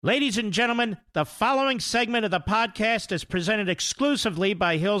Ladies and gentlemen, the following segment of the podcast is presented exclusively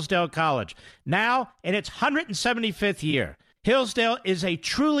by Hillsdale College, now in its 175th year. Hillsdale is a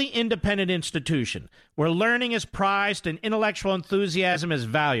truly independent institution where learning is prized and intellectual enthusiasm is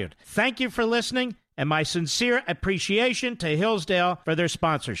valued. Thank you for listening, and my sincere appreciation to Hillsdale for their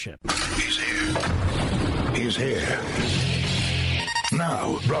sponsorship. He's here. He's here.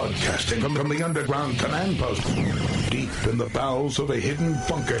 Now, broadcasting from the underground command post, deep in the bowels of a hidden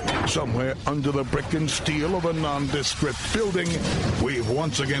bunker, somewhere under the brick and steel of a nondescript building, we've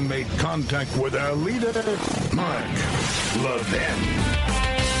once again made contact with our leader, Mark Levin.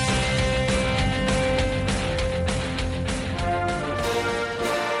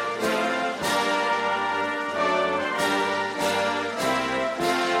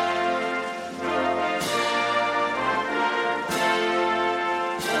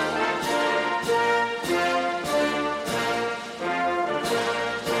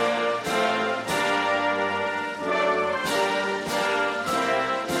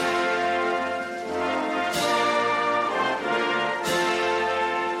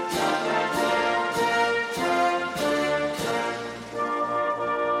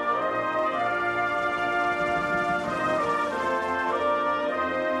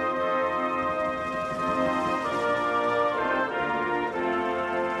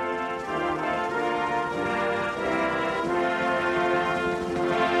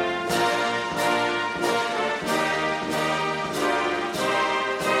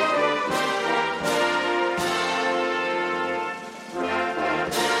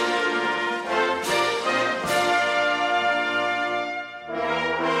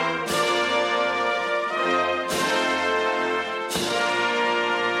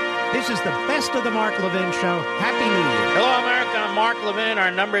 This is the best of the Mark Levin Show. Happy New Year. Hello, America. I'm Mark Levin.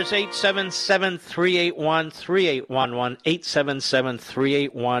 Our number is 877-381-3811,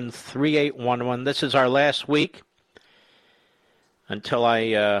 877-381-3811. This is our last week until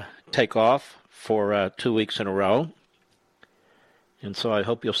I take off for 2 weeks in a row. And so I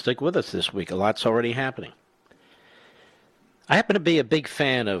hope you'll stick with us this week. A lot's already happening. I happen to be a big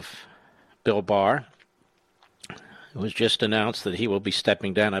fan of Bill Barr. It was just announced that he will be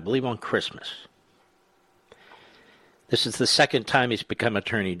stepping down, I believe, on Christmas. This is the second time he's become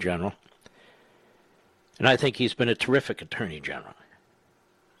Attorney General. And I think he's been a terrific Attorney General.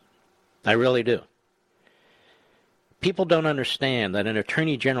 I really do. People don't understand that an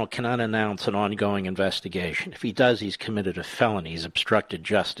Attorney General cannot announce an ongoing investigation. If he does, he's committed a felony. He's obstructed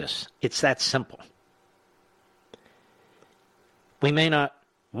justice. It's that simple. We may not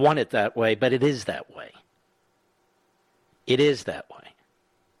want it that way, but it is that way. It is that way.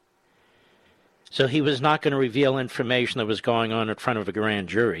 So he was not going to reveal information that was going on in front of a grand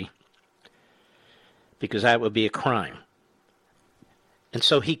jury because that would be a crime. And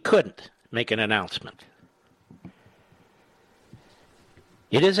so he couldn't make an announcement.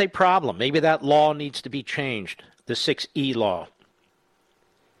 It is a problem. Maybe that law needs to be changed, the 6E law,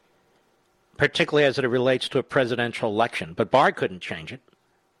 particularly as it relates to a presidential election. But Barr couldn't change it.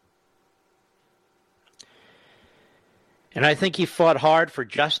 And I think he fought hard for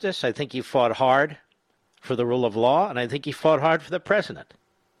justice. I think he fought hard for the rule of law. And I think he fought hard for the president,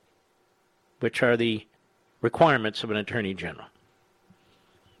 which are the requirements of an attorney general.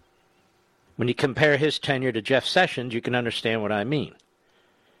 When you compare his tenure to Jeff Sessions, you can understand what I mean.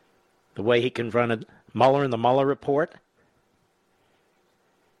 The way he confronted Mueller in the Mueller report,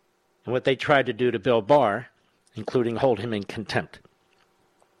 and what they tried to do to Bill Barr, including hold him in contempt.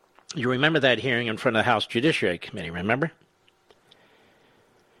 You remember that hearing in front of the House Judiciary Committee, remember?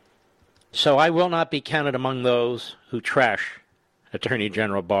 So I will not be counted among those who trash Attorney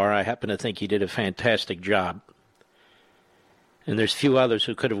General Barr. I happen to think he did a fantastic job. And there's few others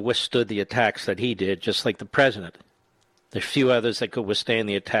who could have withstood the attacks that he did, just like the president. There's few others that could withstand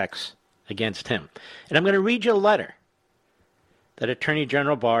the attacks against him. And I'm going to read you a letter that Attorney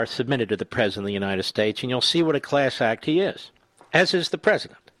General Barr submitted to the President of the United States, and you'll see what a class act he is, as is the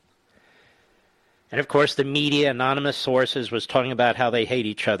President. And, of course, the media, anonymous sources, was talking about how they hate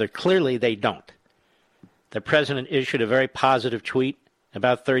each other. Clearly, they don't. The President issued a very positive tweet,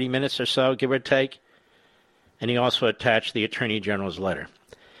 about 30 minutes or so, give or take, and he also attached the Attorney General's letter.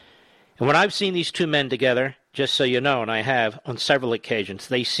 And when I've seen these two men together, just so you know, and I have on several occasions,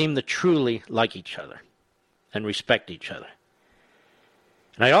 they seem to truly like each other and respect each other.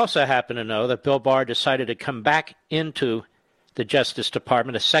 And I also happen to know that Bill Barr decided to come back into the Justice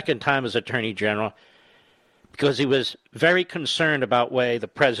Department a second time as Attorney General because he was very concerned about the way the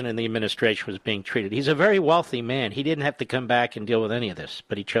President and the administration was being treated. He's a very wealthy man. He didn't have to come back and deal with any of this,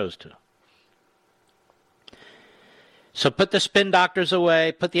 but he chose to. So put the spin doctors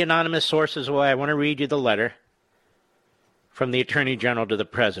away, put the anonymous sources away. I want to read you the letter from the Attorney General to the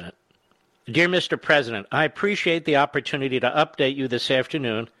President. Dear Mr. President, I appreciate the opportunity to update you this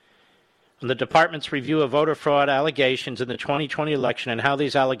afternoon on the Department's review of voter fraud allegations in the 2020 election and how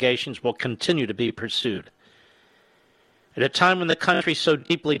these allegations will continue to be pursued. At a time when the country is so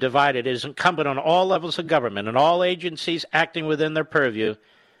deeply divided, it is incumbent on all levels of government and all agencies acting within their purview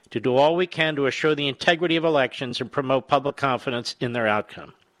to do all we can to assure the integrity of elections and promote public confidence in their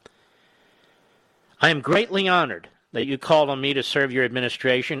outcome. I am greatly honored that you called on me to serve your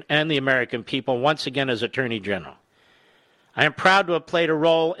administration and the American people once again as Attorney General. I am proud to have played a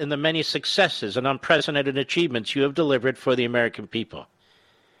role in the many successes and unprecedented achievements you have delivered for the American people.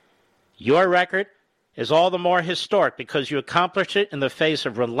 Your record is all the more historic because you accomplished it in the face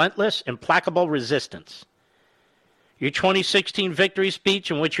of relentless, implacable resistance. Your 2016 victory speech,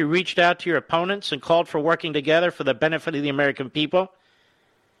 in which you reached out to your opponents and called for working together for the benefit of the American people,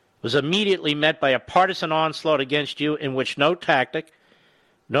 was immediately met by a partisan onslaught against you in which no tactic,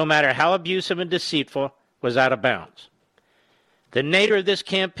 no matter how abusive and deceitful, was out of bounds. The nature of this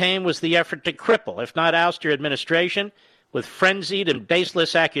campaign was the effort to cripple, if not oust, your administration with frenzied and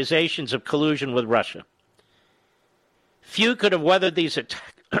baseless accusations of collusion with Russia. Few could have weathered these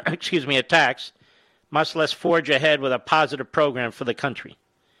attacks, much less forge ahead with a positive program for the country.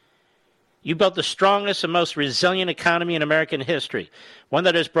 You built the strongest and most resilient economy in American history, one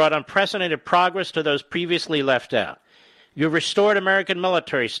that has brought unprecedented progress to those previously left out. You have restored American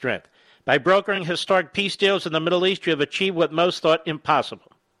military strength. By brokering historic peace deals in the Middle East, you have achieved what most thought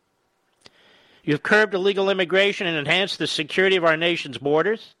impossible. You have curbed illegal immigration and enhanced the security of our nation's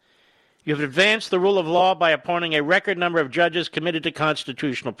borders. You have advanced the rule of law by appointing a record number of judges committed to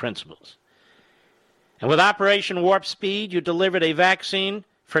constitutional principles. And with Operation Warp Speed, you delivered a vaccine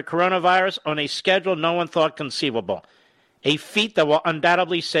for coronavirus on a schedule no one thought conceivable, a feat that will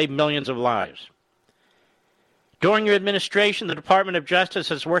undoubtedly save millions of lives. During your administration, the Department of Justice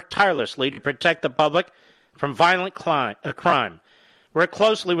has worked tirelessly to protect the public from violent crime, worked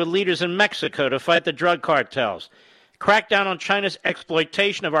closely with leaders in Mexico to fight the drug cartels, cracked down on China's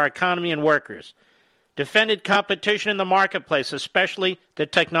exploitation of our economy and workers, defended competition in the marketplace, especially the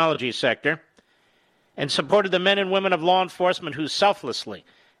technology sector, and supported the men and women of law enforcement who selflessly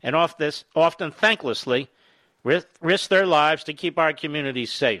and often thanklessly risk their lives to keep our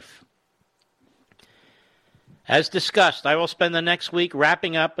communities safe. As discussed, I will spend the next week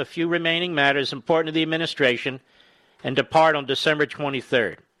wrapping up a few remaining matters important to the administration and depart on December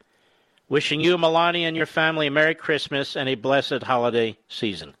 23rd. Wishing you, Melania, and your family a Merry Christmas and a blessed holiday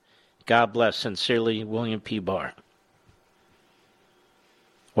season. God bless. Sincerely, William P. Barr.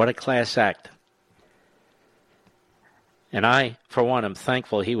 What a class act. And I, for one, am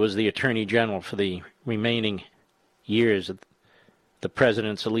thankful he was the Attorney General for the remaining years of the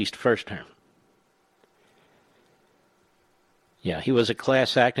President's at least first term. Yeah, he was a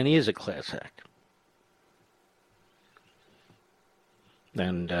class act, and he is a class act.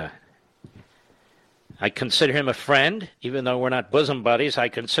 And I consider him a friend, even though we're not bosom buddies. I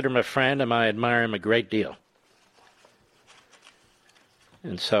consider him a friend, and I admire him a great deal.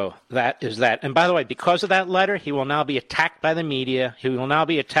 And so that is that. And by the way, because of that letter, he will now be attacked by the media. He will now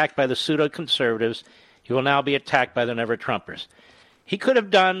be attacked by the pseudo-conservatives. He will now be attacked by the never-Trumpers. He could have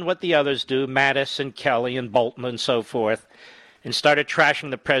done what the others do, Mattis and Kelly and Bolton and so forth, and started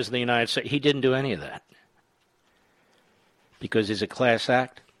trashing the President of the United States. He didn't do any of that. Because he's a class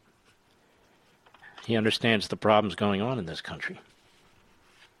act. He understands the problems going on in this country.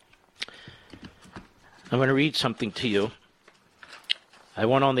 I'm going to read something to you. I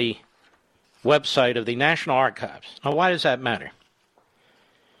went on the website of the National Archives. Now, why does that matter?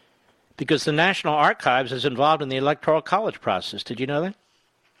 Because the National Archives is involved in the Electoral College process. Did you know that?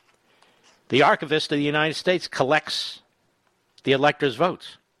 The Archivist of the United States collects the electors'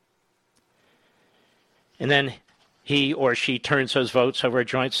 votes. And then he or she turns those votes over a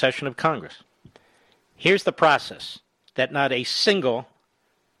joint session of Congress. Here's the process that not a single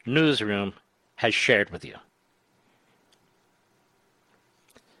newsroom has shared with you.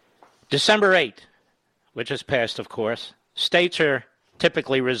 December 8, which has passed, of course, states are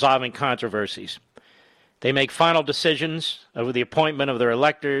typically resolving controversies. They make final decisions over the appointment of their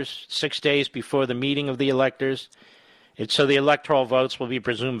electors 6 days before the meeting of the electors. It's so the electoral votes will be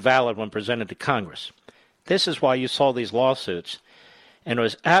presumed valid when presented to Congress. This is why you saw these lawsuits. And it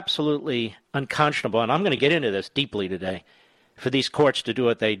was absolutely unconscionable, and I'm going to get into this deeply today, for these courts to do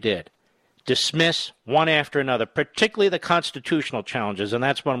what they did. Dismiss one after another, particularly the constitutional challenges, and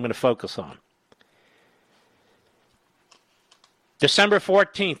that's what I'm going to focus on. December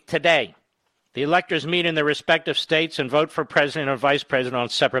 14th, today, The electors meet in their respective states and vote for president or vice president on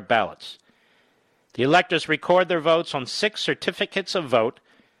separate ballots. The electors record their votes on 6 certificates of vote,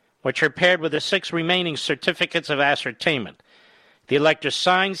 which are paired with the 6 remaining certificates of ascertainment. The electors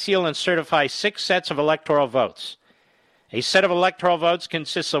sign, seal, and certify 6 sets of electoral votes. A set of electoral votes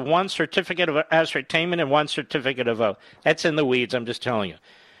consists of 1 certificate of ascertainment and 1 certificate of vote. That's in the weeds, I'm just telling you.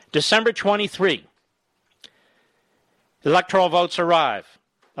 December 23, electoral votes arrive.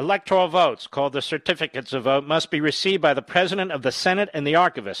 Electoral votes, called the certificates of vote, must be received by the President of the Senate and the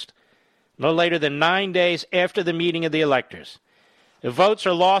archivist no later than 9 days after the meeting of the electors. If votes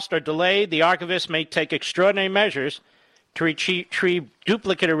are lost or delayed, the archivist may take extraordinary measures to retrieve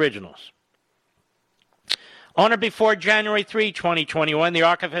duplicate originals. On or before January 3, 2021, the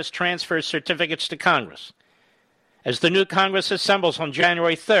archivist transfers certificates to Congress. As the new Congress assembles on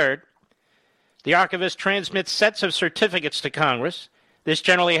January 3rd, the archivist transmits sets of certificates to Congress. This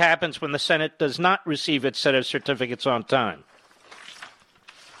generally happens when the Senate does not receive its set of certificates on time.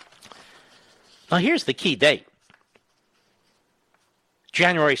 Now, here's the key date.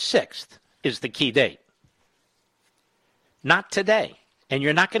 January 6th is the key date. Not today. And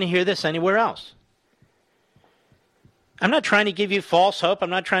you're not going to hear this anywhere else. I'm not trying to give you false hope. I'm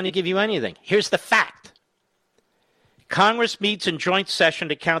not trying to give you anything. Here's the fact. Congress meets in joint session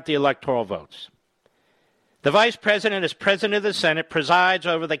to count the electoral votes. The Vice President, as President of the Senate, presides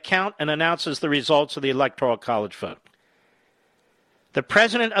over the count and announces the results of the Electoral College vote. The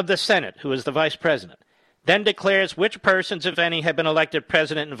President of the Senate, who is the Vice President, then declares which persons, if any, have been elected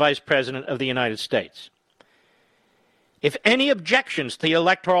President and Vice President of the United States. If any objections to the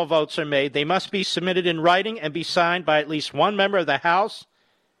electoral votes are made, they must be submitted in writing and be signed by at least 1 member of the House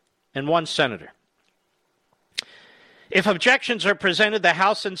and 1 senator. If objections are presented, the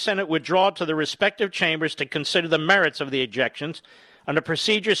House and Senate withdraw to the respective chambers to consider the merits of the objections under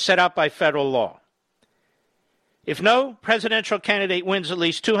procedures set out by federal law. If no presidential candidate wins at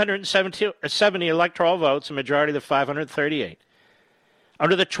least 270 electoral votes, a majority of the 538,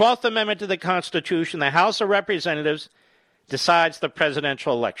 under the 12th Amendment to the Constitution, the House of Representatives decides the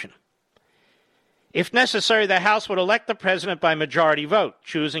presidential election. If necessary, the House would elect the president by majority vote,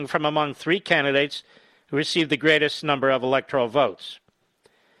 choosing from among 3 candidates who received the greatest number of electoral votes.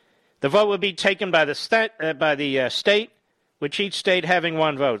 The vote would be taken by the state, with each state having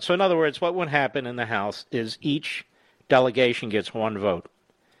 1 vote. So in other words, what would happen in the House is each delegation gets 1 vote.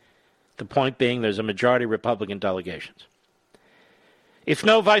 The point being there's a majority of Republican delegations. If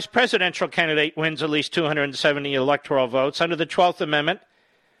no vice presidential candidate wins at least 270 electoral votes, under the 12th Amendment,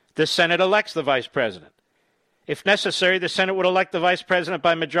 the Senate elects the vice president. If necessary, the Senate would elect the vice president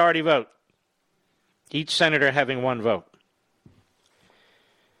by majority vote, each senator having 1 vote.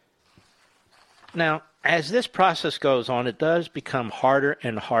 Now, as this process goes on, it does become harder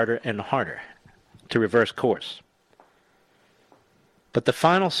and harder and harder to reverse course. But the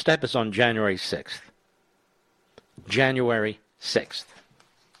final step is on January 6th. January 6th.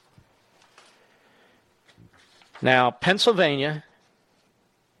 Now, Pennsylvania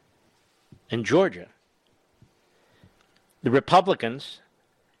and Georgia, the Republicans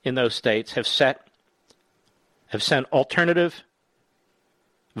in those states have sent alternative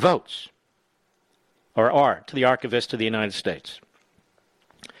votes, or are, to the Archivist of the United States.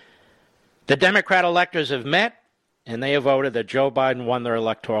 The Democrat electors have met, and they have voted that Joe Biden won their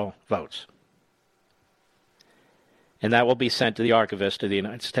electoral votes. And that will be sent to the Archivist of the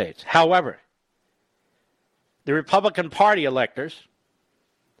United States. However, the Republican Party electors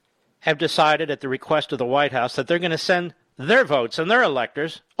have decided at the request of the White House that they're going to send their votes and their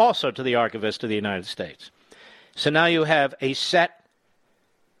electors also to the Archivist of the United States. So now you have a set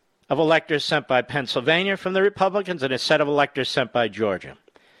of electors sent by Pennsylvania from the Republicans and a set of electors sent by Georgia.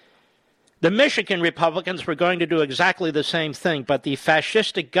 The Michigan Republicans were going to do exactly the same thing, but the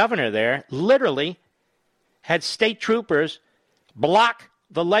fascistic governor there literally had state troopers block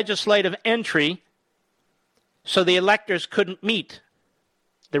the legislative entry so the electors couldn't meet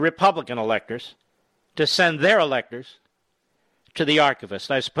the Republican electors to send their electors to the Archivist.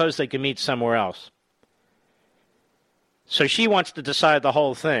 I suppose they could meet somewhere else. So she wants to decide the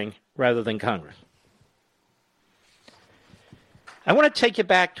whole thing rather than Congress. I want to take you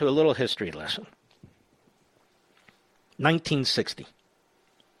back to a little history lesson. 1960.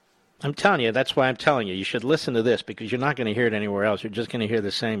 I'm telling you, that's why I'm telling you. You should listen to this because you're not going to hear it anywhere else. You're just going to hear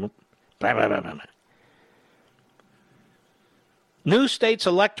the same blah, blah, blah, blah. New states'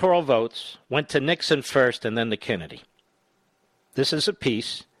 electoral votes went to Nixon first and then to Kennedy. This is a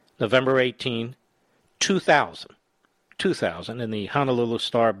piece, November 18, 2000 in the Honolulu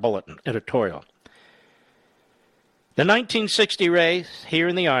Star Bulletin editorial. The 1960 race here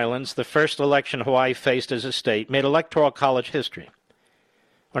in the islands, the first election Hawaii faced as a state, made Electoral College history,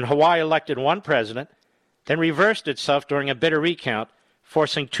 when Hawaii elected one president, then reversed itself during a bitter recount,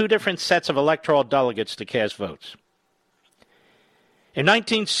 forcing two different sets of electoral delegates to cast votes. In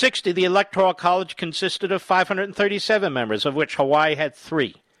 1960, the Electoral College consisted of 537 members, of which Hawaii had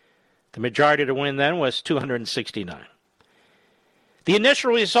 3. The majority to win then was 269. The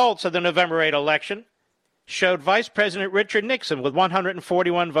initial results of the November 8 election showed Vice President Richard Nixon with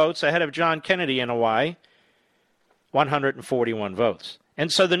 141 votes ahead of John Kennedy in Hawaii, 141 votes.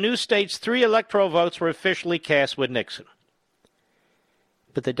 And so the new state's 3 electoral votes were officially cast with Nixon.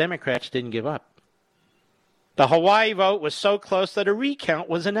 But the Democrats didn't give up. The Hawaii vote was so close that a recount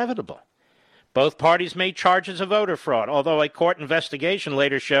was inevitable. Both parties made charges of voter fraud, although a court investigation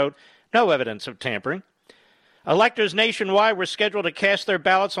later showed no evidence of tampering. Electors nationwide were scheduled to cast their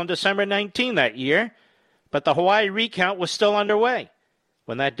ballots on December 19 that year, but the Hawaii recount was still underway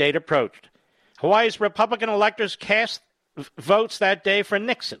when that date approached. Hawaii's Republican electors cast votes that day for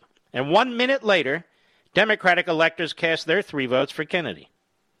Nixon, and 1 minute later, Democratic electors cast their 3 votes for Kennedy.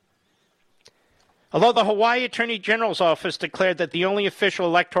 Although the Hawaii Attorney General's office declared that the only official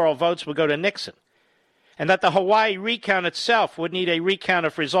electoral votes would go to Nixon, and that the Hawaii recount itself would need a recount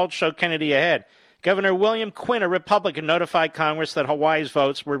if results showed Kennedy ahead, Governor William Quinn, a Republican, notified Congress that Hawaii's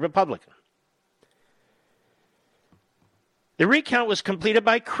votes were Republican. The recount was completed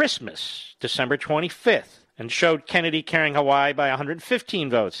by Christmas, December 25th, and showed Kennedy carrying Hawaii by 115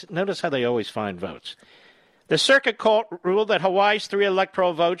 votes. Notice how they always find votes. The circuit court ruled that Hawaii's 3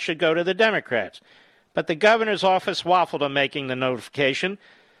 electoral votes should go to the Democrats, but the governor's office waffled on making the notification.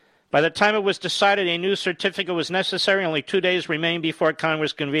 By the time it was decided a new certificate was necessary, only 2 days remained before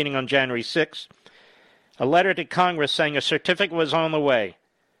Congress convening on January 6. A letter to Congress saying a certificate was on the way.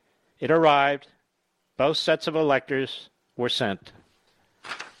 It arrived. Both sets of electors were sent,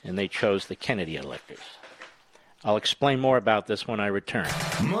 and they chose the Kennedy electors. I'll explain more about this when I return.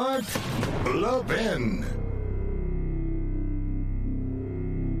 Mark Levin.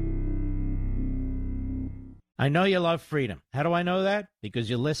 I know you love freedom. How do I know that? Because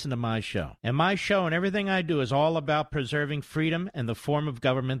you listen to my show. And my show and everything I do is all about preserving freedom and the form of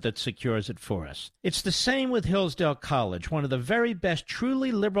government that secures it for us. It's the same with Hillsdale College, one of the very best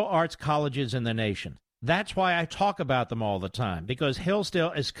truly liberal arts colleges in the nation. That's why I talk about them all the time, because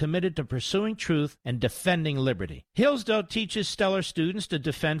Hillsdale is committed to pursuing truth and defending liberty. Hillsdale teaches stellar students to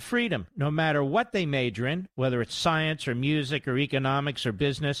defend freedom, no matter what they major in, whether it's science or music or economics or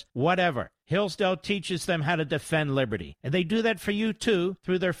business, whatever. Hillsdale teaches them how to defend liberty. And they do that for you, too,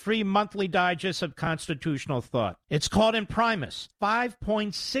 through their free monthly digest of constitutional thought. It's called Imprimis.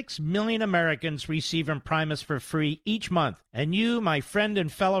 5.6 million Americans receive Imprimis for free each month. And you, my friend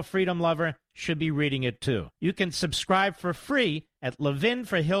and fellow freedom lover, should be reading it, too. You can subscribe for free at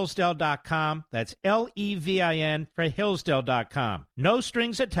levinforhillsdale.com. That's Levin for Hillsdale.com. No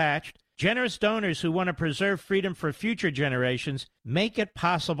strings attached. Generous donors who want to preserve freedom for future generations make it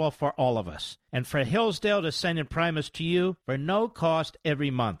possible for all of us. And for Hillsdale to send Imprimis to you for no cost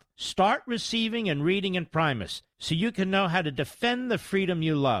every month. Start receiving and reading Imprimis so you can know how to defend the freedom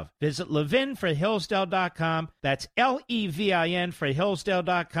you love. Visit levinforhillsdale.com. That's Levin for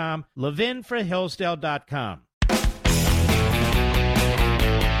Hillsdale.com. levinforhillsdale.com.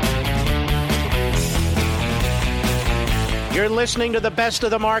 You're listening to the Best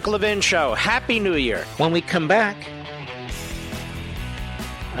of the Mark Levin Show. Happy New Year. When we come back,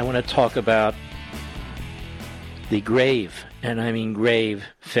 I want to talk about the grave, and I mean grave,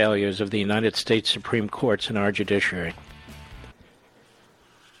 failures of the United States Supreme Courts and our judiciary.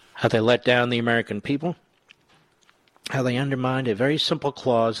 How they let down the American people. How they undermined a very simple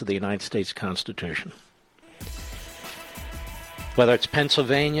clause of the United States Constitution. Whether it's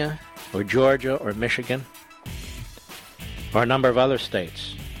Pennsylvania or Georgia or Michigan, or a number of other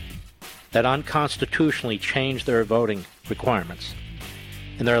states that unconstitutionally changed their voting requirements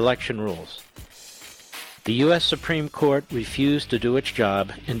and their election rules. The U.S. Supreme Court refused to do its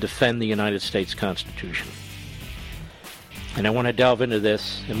job and defend the United States Constitution. And I want to delve into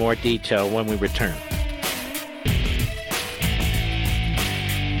this in more detail when we return.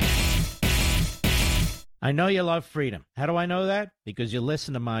 I know you love freedom. How do I know that? Because you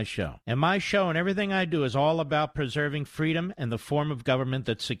listen to my show. And my show and everything I do is all about preserving freedom and the form of government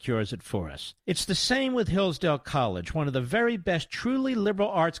that secures it for us. It's the same with Hillsdale College, one of the very best truly liberal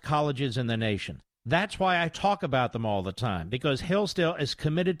arts colleges in the nation. That's why I talk about them all the time, because Hillsdale is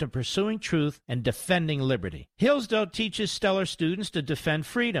committed to pursuing truth and defending liberty. Hillsdale teaches stellar students to defend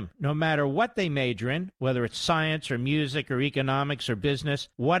freedom, no matter what they major in, whether it's science or music or economics or business,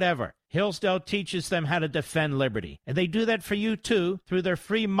 whatever. Hillsdale teaches them how to defend liberty. And they do that for you, too, through their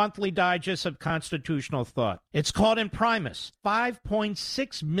free monthly digest of constitutional thought. It's called Imprimis.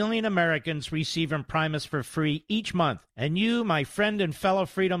 5.6 million Americans receive Imprimis for free each month. And you, my friend and fellow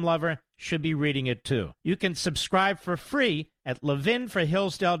freedom lover, should be reading it, too. You can subscribe for free at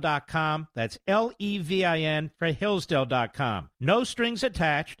levinforhillsdale.com. That's Levin for Hillsdale.com. No strings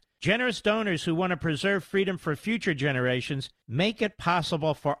attached. Generous donors who want to preserve freedom for future generations make it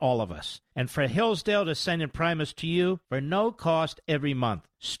possible for all of us. And for Hillsdale to send Imprimis to you for no cost every month.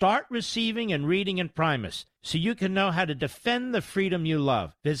 Start receiving and reading Imprimis so you can know how to defend the freedom you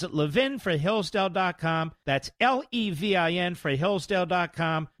love. Visit levinforhillsdale.com. That's Levin for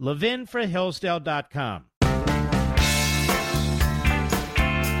Hillsdale.com. levinforhillsdale.com.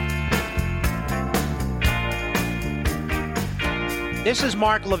 This is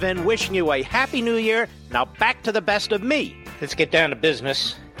Mark Levin wishing you a Happy New Year. Now back to the best of me. Let's get down to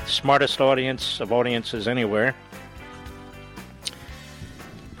business. Smartest audience of audiences anywhere.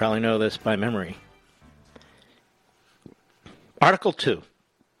 Probably know this by memory. Article 2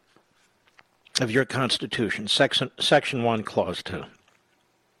 of your Constitution, Section 1, Clause 2.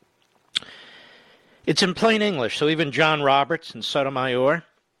 It's in plain English, so even John Roberts and Sotomayor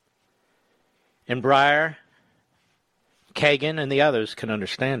and Breyer, Kagan, and the others can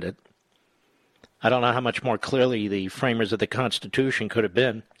understand it. I don't know how much more clearly the framers of the Constitution could have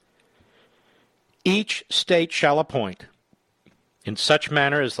been. Each state shall appoint, in such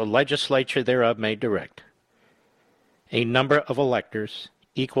manner as the legislature thereof may direct, a number of electors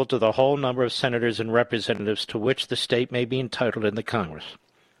equal to the whole number of senators and representatives to which the state may be entitled in the Congress.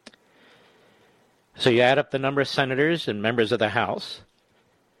 So you add up the number of senators and members of the House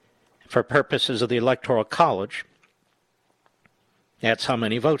for purposes of the Electoral College. That's how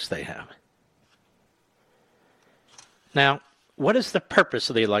many votes they have. Now, what is the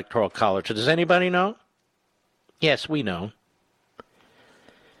purpose of the Electoral College? Does anybody know? Yes, we know.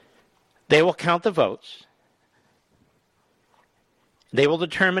 They will count the votes. They will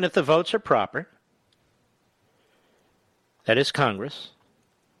determine if the votes are proper. That is Congress.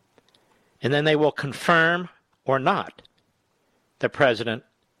 And then they will confirm or not the President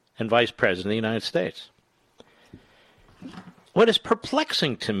and Vice President of the United States. What is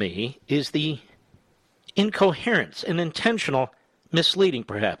perplexing to me is the incoherence and intentional misleading,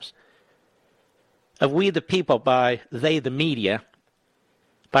 perhaps, of we the people by they the media,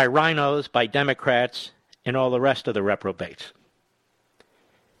 by rhinos, by Democrats, and all the rest of the reprobates.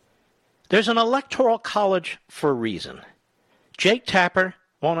 There's an electoral college for a reason. Jake Tapper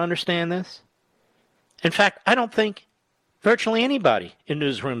won't understand this. In fact, I don't think virtually anybody in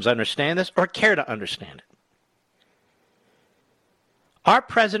newsrooms understand this or care to understand it. Our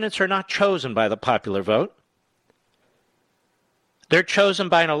presidents are not chosen by the popular vote. They're chosen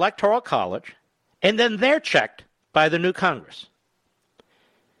by an electoral college, and then they're checked by the new Congress.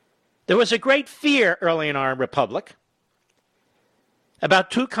 There was a great fear early in our republic about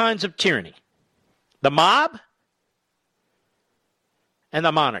two kinds of tyranny: the mob and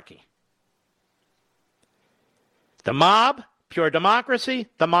the monarchy. The mob, pure democracy;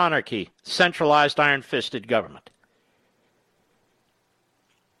 the monarchy, centralized, iron-fisted government.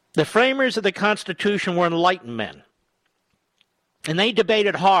 The framers of the Constitution were enlightened men, and they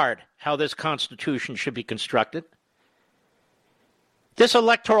debated hard how this Constitution should be constructed. This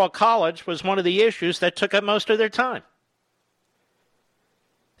electoral college was one of the issues that took up most of their time.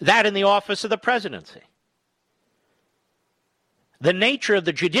 That in the office of the presidency. The nature of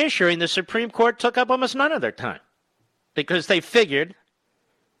the judiciary and the Supreme Court took up almost none of their time, because they figured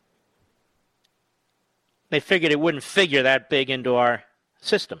it wouldn't figure that big into our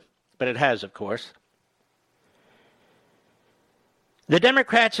system, but it has, of course. The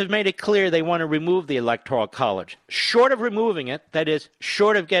Democrats have made it clear they want to remove the Electoral College. Short of removing it, that is,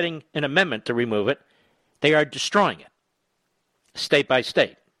 short of getting an amendment to remove it, they are destroying it, state by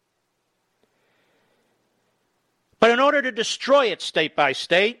state. But in order to destroy it state by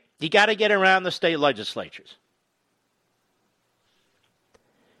state, you got to get around the state legislatures.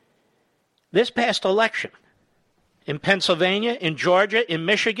 This past election, in Pennsylvania, in Georgia, in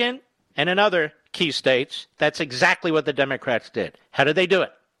Michigan, and in other key states, that's exactly what the Democrats did. How did they do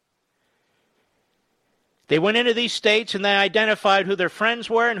it? They went into these states and they identified who their friends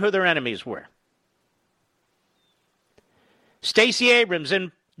were and who their enemies were. Stacey Abrams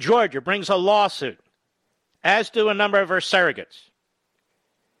in Georgia brings a lawsuit, as do a number of her surrogates,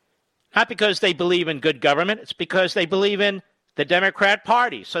 Not because they believe in good government. It's because they believe in the Democrat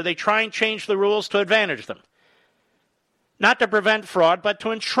Party. So they try and change the rules to advantage them. Not to prevent fraud, but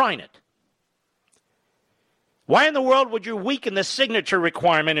to enshrine it. Why in the world would you weaken the signature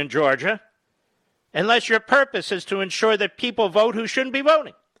requirement in Georgia unless your purpose is to ensure that people vote who shouldn't be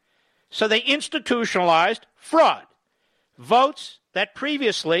voting? So they institutionalized fraud. Votes that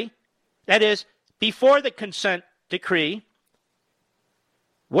previously, that is, before the consent decree,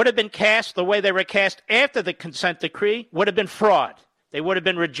 would have been cast the way they were cast after the consent decree, would have been fraud. They would have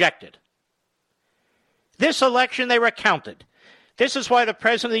been rejected. This election, they were counted. This is why the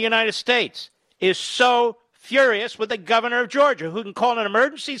President of the United States is so furious with the governor of Georgia, who can call an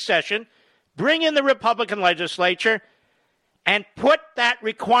emergency session, bring in the Republican legislature, and put that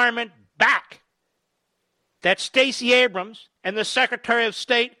requirement back that Stacey Abrams and the Secretary of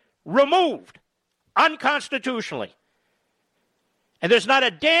State removed unconstitutionally. And there's not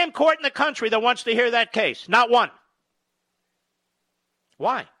a damn court in the country that wants to hear that case. Not one.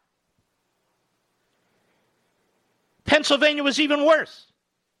 Why? Pennsylvania was even worse.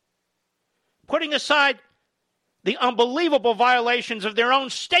 Putting aside the unbelievable violations of their own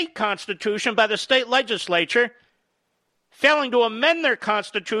state constitution by the state legislature, failing to amend their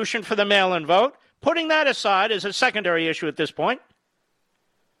constitution for the mail-in vote, putting that aside as a secondary issue at this point,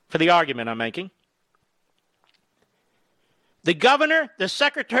 for the argument I'm making, the governor, the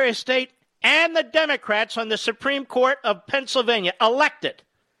Secretary of State, and the Democrats on the Supreme Court of Pennsylvania elected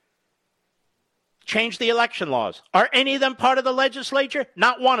changed the election laws. Are any of them part of the legislature?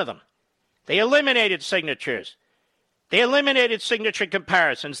 Not one of them. They eliminated signatures. They eliminated signature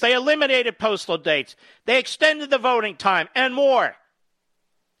comparisons. They eliminated postal dates. They extended the voting time and more.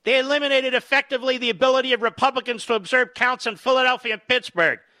 They eliminated effectively the ability of Republicans to observe counts in Philadelphia and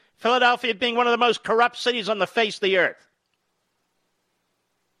Pittsburgh, Philadelphia being one of the most corrupt cities on the face of the earth.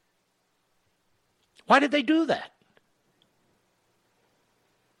 Why did they do that?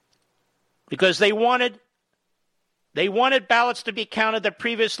 Because they wanted ballots to be counted that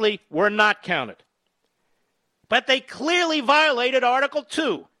previously were not counted. But they clearly violated Article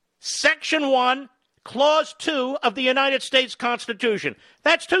 2, Section 1, Clause 2 of the United States Constitution.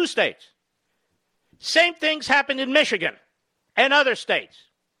 That's 2 states. Same things happened in Michigan and other states.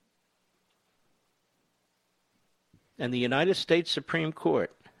 And the United States Supreme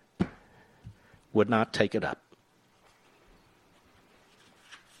Court would not take it up.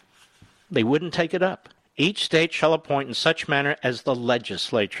 They wouldn't take it up. Each state shall appoint in such manner as the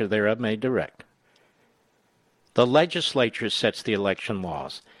legislature thereof may direct. The legislature sets the election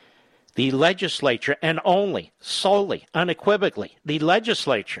laws. The legislature, and only, solely, unequivocally, the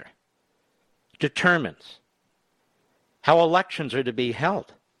legislature determines how elections are to be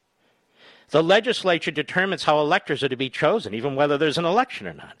held. The legislature determines how electors are to be chosen, even whether there's an election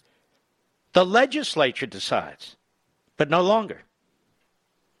or not. The legislature decides, but no longer.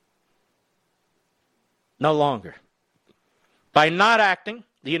 No longer. By not acting,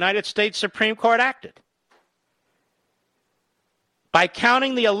 the United States Supreme Court acted. By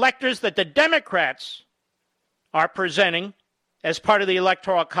counting the electors that the Democrats are presenting as part of the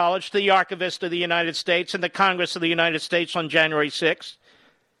Electoral College to the Archivist of the United States and the Congress of the United States on January 6th,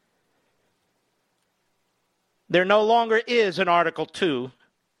 there no longer is an Article 2,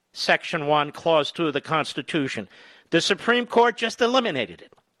 Section 1, Clause 2 of the Constitution. The Supreme Court just eliminated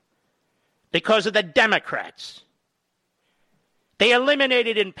it because of the Democrats. They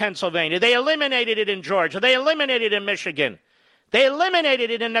eliminated it in Pennsylvania. They eliminated it in Georgia. They eliminated it in Michigan. They eliminated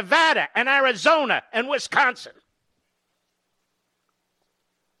it in Nevada and Arizona and Wisconsin.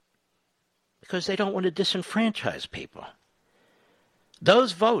 Because they don't want to disenfranchise people.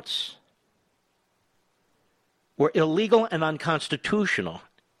 Those votes were illegal and unconstitutional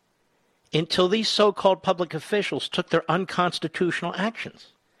until these so-called public officials took their unconstitutional actions.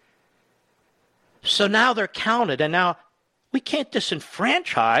 So now they're counted, and now we can't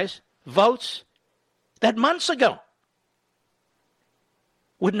disenfranchise votes that months ago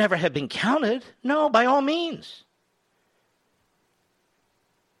would never have been counted. No, by all means.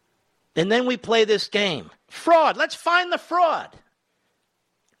 And then we play this game. Fraud. Let's find the fraud.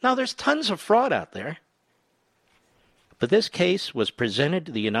 Now, there's tons of fraud out there. But this case was presented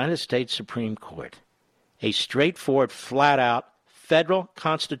to the United States Supreme Court. A straightforward, flat-out, federal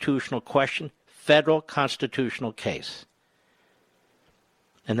constitutional question, federal constitutional case.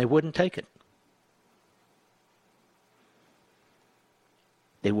 And they wouldn't take it.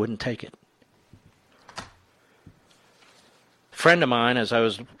 They wouldn't take it. A friend of mine, as I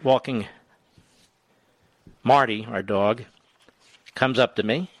was walking, Marty, our dog, comes up to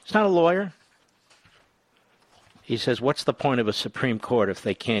me. He's not a lawyer. He says, what's the point of a Supreme Court if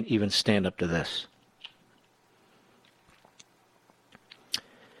they can't even stand up to this?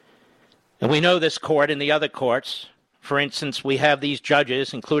 And we know this court and the other courts. For instance, we have these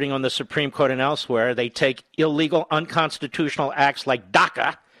judges, including on the Supreme Court and elsewhere, they take illegal, unconstitutional acts like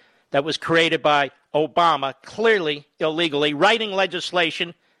DACA, that was created by Obama, clearly illegally, writing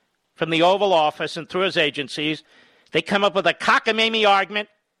legislation from the Oval Office and through his agencies. They come up with a cockamamie argument,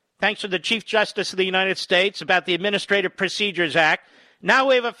 thanks to the Chief Justice of the United States, about the Administrative Procedures Act. Now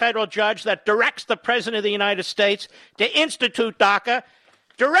we have a federal judge that directs the President of the United States to institute DACA,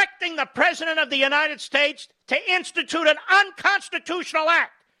 directing the President of the United States to institute an unconstitutional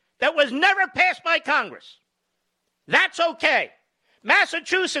act that was never passed by Congress. That's okay.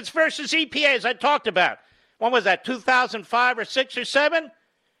 Massachusetts versus EPA, as I talked about. When was that, 2005 or 6 or 7?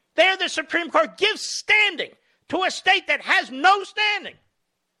 There the Supreme Court gives standing to a state that has no standing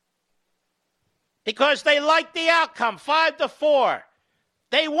because they like the outcome, 5-4.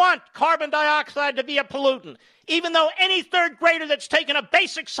 They want carbon dioxide to be a pollutant, even though any third grader that's taken a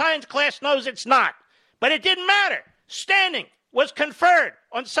basic science class knows it's not. But it didn't matter. Standing was conferred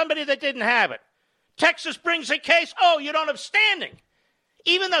on somebody that didn't have it. Texas brings a case, oh, you don't have standing.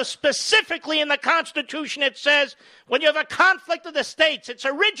 Even though specifically in the Constitution it says when you have a conflict of the states, it's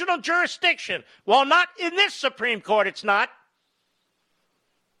original jurisdiction. Well, not in this Supreme Court, it's not.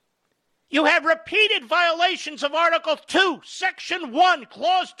 You have repeated violations of Article 2, Section 1,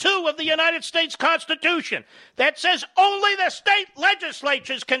 Clause 2 of the United States Constitution that says only the state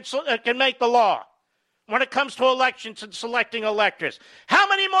legislatures can make the law when it comes to elections and selecting electors. How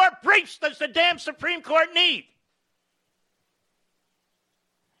many more briefs does the damn Supreme Court need?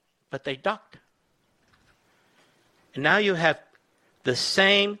 But they ducked. And now you have the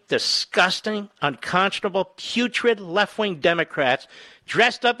same disgusting, unconscionable, putrid left-wing Democrats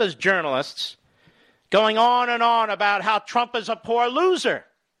dressed up as journalists going on and on about how Trump is a poor loser.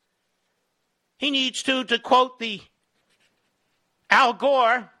 He needs to quote the Al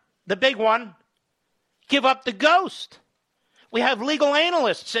Gore, the big one, give up the ghost. We have legal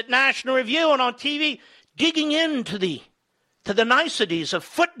analysts at National Review and on TV digging into the niceties of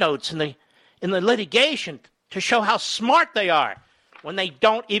footnotes in the litigation to show how smart they are when they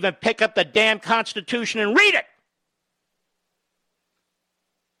don't even pick up the damn Constitution and read it.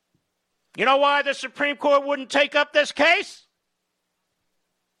 You know why the Supreme Court wouldn't take up this case?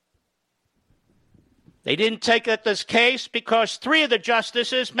 They didn't take up this case because 3 of the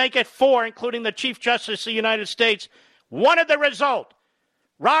justices, make it 4, including the Chief Justice of the United States, wanted the result.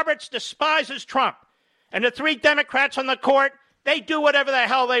 Roberts despises Trump. And the 3 Democrats on the court, they do whatever the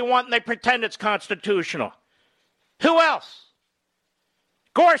hell they want and they pretend it's constitutional. Who else?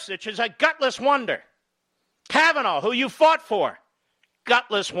 Gorsuch is a gutless wonder. Kavanaugh, who you fought for,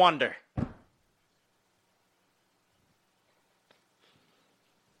 gutless wonder.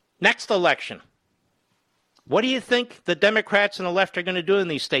 Next election. What do you think the Democrats and the left are going to do in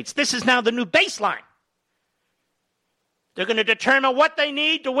these states? This is now the new baseline. They're going to determine what they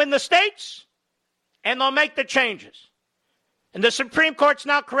need to win the states, and they'll make the changes. And the Supreme Court's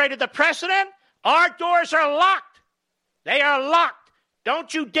now created the precedent. Our doors are locked. They are locked.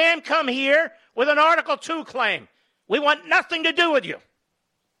 Don't you damn come here with an Article 2 claim. We want nothing to do with you.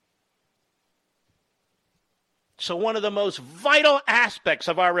 So one of the most vital aspects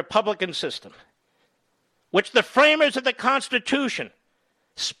of our Republican system, which the framers of the Constitution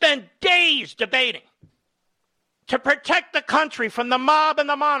spent days debating to protect the country from the mob and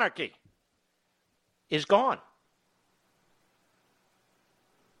the monarchy, is gone.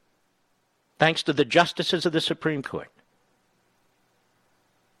 Thanks to the justices of the Supreme Court.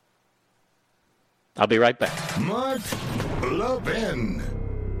 I'll be right back. Mark Levin.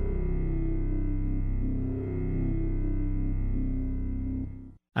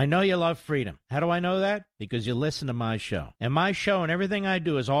 I know you love freedom. How do I know that? Because you listen to my show. And my show and everything I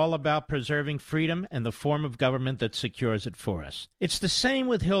do is all about preserving freedom and the form of government that secures it for us. It's the same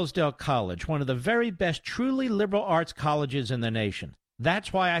with Hillsdale College, one of the very best truly liberal arts colleges in the nation.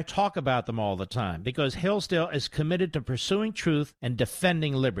 That's why I talk about them all the time, because Hillsdale is committed to pursuing truth and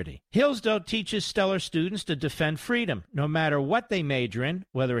defending liberty. Hillsdale teaches stellar students to defend freedom, no matter what they major in,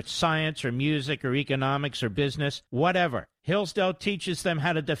 whether it's science or music or economics or business, whatever. Hillsdale teaches them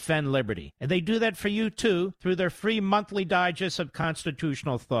how to defend liberty. And they do that for you, too, through their free monthly digest of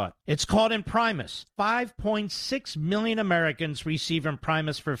constitutional thought. It's called Imprimis. 5.6 million Americans receive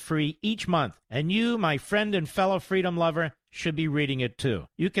Imprimis for free each month. And you, my friend and fellow freedom lover, should be reading it, too.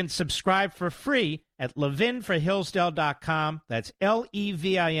 You can subscribe for free at levinforhillsdale.com. That's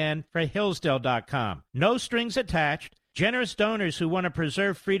Levin for Hillsdale.com. No strings attached. Generous donors who want to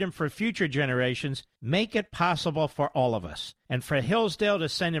preserve freedom for future generations make it possible for all of us. And for Hillsdale to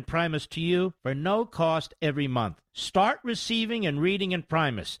send Imprimis to you for no cost every month. Start receiving and reading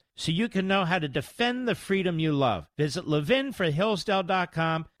Imprimis so you can know how to defend the freedom you love. Visit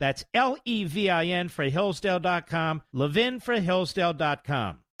levinforhillsdale.com. That's Levin for Hillsdale.com.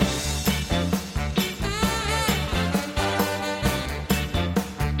 levinforhillsdale.com.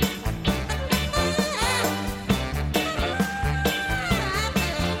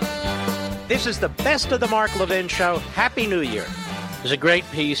 This is the Best of the Mark Levin Show. Happy New Year. There's a great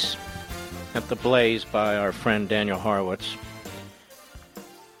piece at The Blaze by our friend Daniel Horowitz.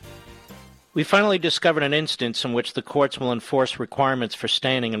 We finally discovered an instance in which the courts will enforce requirements for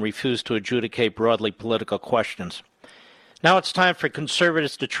standing and refuse to adjudicate broadly political questions. Now it's time for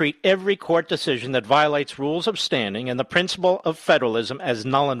conservatives to treat every court decision that violates rules of standing and the principle of federalism as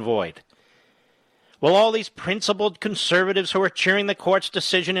null and void. Will all these principled conservatives who are cheering the court's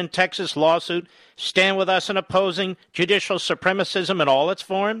decision in Texas lawsuit stand with us in opposing judicial supremacism in all its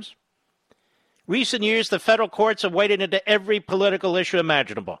forms? Recent years, the federal courts have waded into every political issue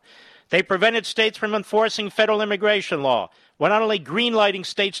imaginable. They prevented states from enforcing federal immigration law, while not only greenlighting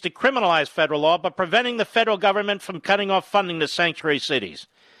states to criminalize federal law, but preventing the federal government from cutting off funding to sanctuary cities.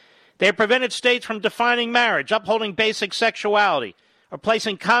 They have prevented states from defining marriage, upholding basic sexuality, or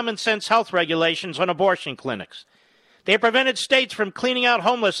placing common-sense health regulations on abortion clinics. They have prevented states from cleaning out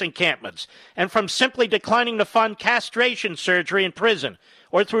homeless encampments and from simply declining to fund castration surgery in prison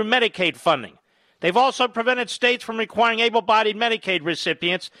or through Medicaid funding. They've also prevented states from requiring able-bodied Medicaid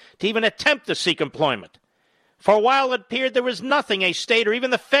recipients to even attempt to seek employment. For a while, it appeared there was nothing a state or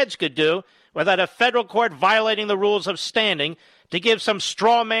even the feds could do without a federal court violating the rules of standing to give some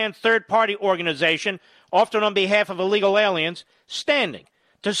straw-man third-party organization, often on behalf of illegal aliens, standing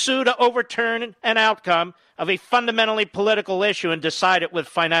to sue to overturn an outcome of a fundamentally political issue and decide it with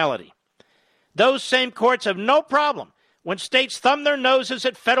finality. Those same courts have no problem when states thumb their noses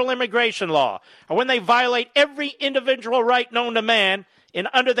at federal immigration law or when they violate every individual right known to man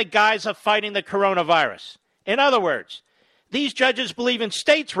under the guise of fighting the coronavirus. In other words, these judges believe in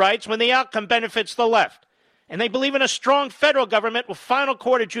states' rights when the outcome benefits the left, and they believe in a strong federal government with final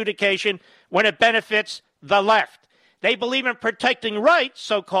court adjudication when it benefits the left. They believe in protecting rights,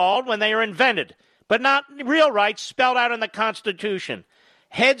 so-called, when they are invented, but not real rights spelled out in the Constitution.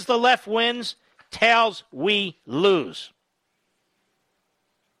 Heads, the left wins. Tails, we lose.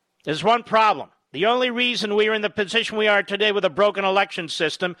 There's one problem. The only reason we are in the position we are today with a broken election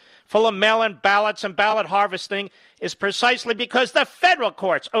system, full of mail-in ballots and ballot harvesting, is precisely because the federal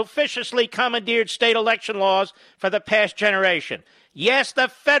courts officiously commandeered state election laws for the past generation. Yes, the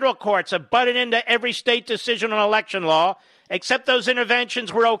federal courts have butted into every state decision on election law, except those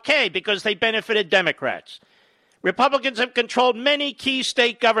interventions were okay because they benefited Democrats. Republicans have controlled many key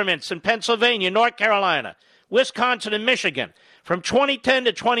state governments in Pennsylvania, North Carolina, Wisconsin, and Michigan from 2010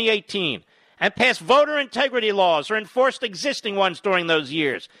 to 2018, and passed voter integrity laws or enforced existing ones during those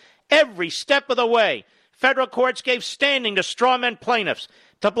years. Every step of the way, federal courts gave standing to strawman plaintiffs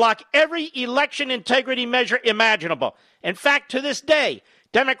to block every election integrity measure imaginable. In fact, to this day,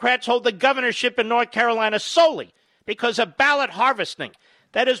 Democrats hold the governorship in North Carolina solely because of ballot harvesting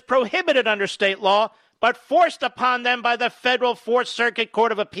that is prohibited under state law, but forced upon them by the federal Fourth Circuit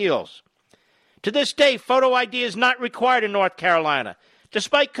Court of Appeals. To this day, photo ID is not required in North Carolina,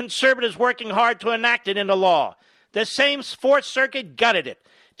 despite conservatives working hard to enact it into law. The same Fourth Circuit gutted it.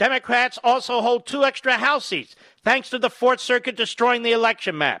 Democrats also hold 2 extra House seats, thanks to the Fourth Circuit destroying the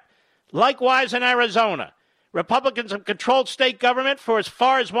election map. Likewise in Arizona, Republicans have controlled state government for as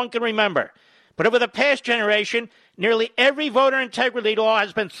far as one can remember. But over the past generation, nearly every voter integrity law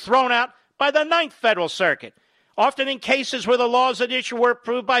has been thrown out by the Ninth Federal Circuit, often in cases where the laws at issue were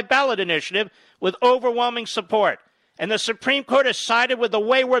approved by ballot initiative with overwhelming support. And the Supreme Court has sided with the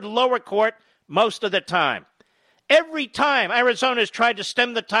wayward lower court most of the time. Every time Arizona has tried to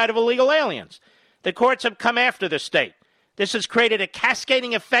stem the tide of illegal aliens, the courts have come after the state. This has created a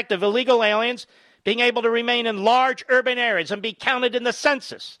cascading effect of illegal aliens being able to remain in large urban areas and be counted in the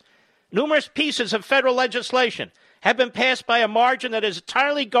census. Numerous pieces of federal legislation have been passed by a margin that is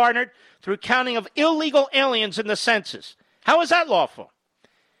entirely garnered through counting of illegal aliens in the census. How is that lawful?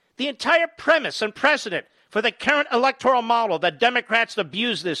 The entire premise and precedent for the current electoral model that Democrats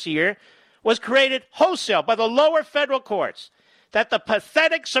abused this year was created wholesale by the lower federal courts that the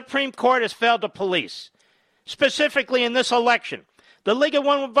pathetic Supreme Court has failed to police. Specifically in this election, the League of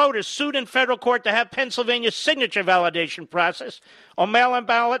Women Voters sued in federal court to have Pennsylvania's signature validation process on mail-in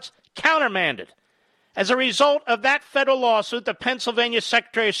ballots countermanded. As a result of that federal lawsuit, the Pennsylvania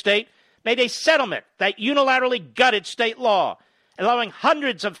Secretary of State made a settlement that unilaterally gutted state law, allowing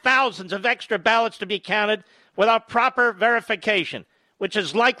hundreds of thousands of extra ballots to be counted without proper verification, which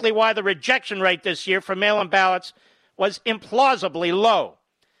is likely why the rejection rate this year for mail-in ballots was implausibly low.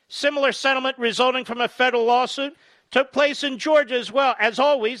 Similar settlement resulting from a federal lawsuit took place in Georgia as well. As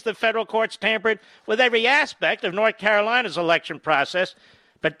always, the federal courts tampered with every aspect of North Carolina's election process,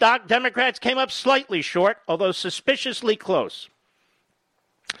 but Democrats came up slightly short, although suspiciously close.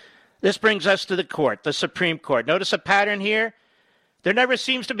 This brings us to the court, the Supreme Court. Notice a pattern here? There never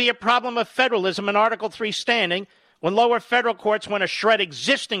seems to be a problem of federalism in Article III standing when lower federal courts want to shred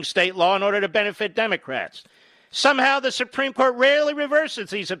existing state law in order to benefit Democrats. Somehow the Supreme Court rarely reverses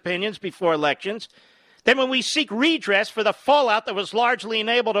these opinions before elections. Then when we seek redress for the fallout that was largely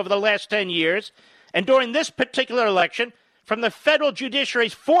enabled over the last 10 years, and during this particular election, from the federal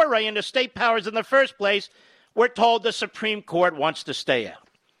judiciary's foray into state powers in the first place, we're told the Supreme Court wants to stay out.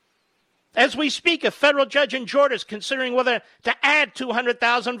 As we speak, a federal judge in Georgia is considering whether to add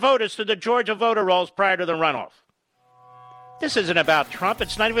 200,000 voters to the Georgia voter rolls prior to the runoff. This isn't about Trump.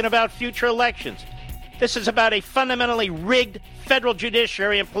 It's not even about future elections. This is about a fundamentally rigged federal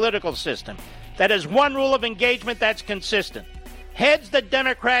judiciary and political system that has one rule of engagement that's consistent. Heads, the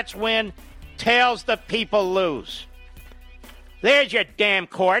Democrats win. Tails, the people lose. There's your damn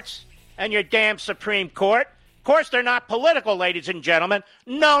courts and your damn Supreme Court. Of course, they're not political, ladies and gentlemen.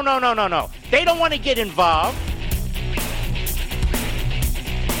 No. They don't want to get involved.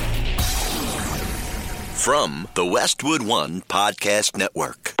 From the Westwood One Podcast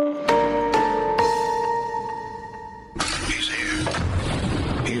Network.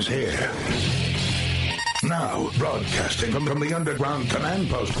 He's here. Now, broadcasting from the underground command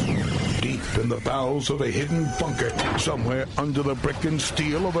post, deep in the bowels of a hidden bunker, somewhere under the brick and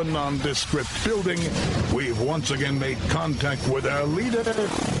steel of a nondescript building, we've once again made contact with our leader,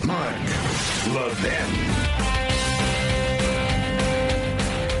 Mark Levin.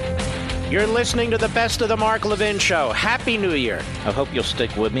 You're listening to the Best of the Mark Levin Show. Happy New Year. I hope you'll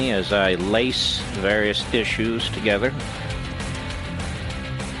stick with me as I lace various issues together,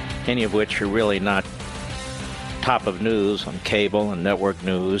 any of which are really not top of news on cable and network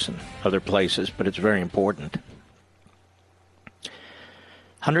news and other places, but it's very important.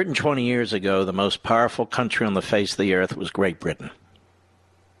 120 years ago, the most powerful country on the face of the earth was Great Britain.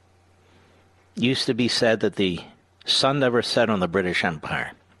 It used to be said that the sun never set on the British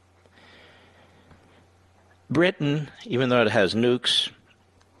Empire. Britain, even though it has nukes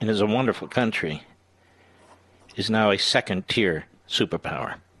and is a wonderful country, is now a second-tier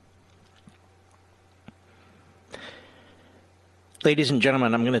superpower. Ladies and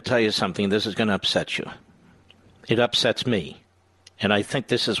gentlemen, I'm going to tell you something. This is going to upset you. It upsets me. And I think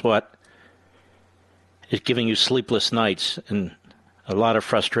this is what is giving you sleepless nights and a lot of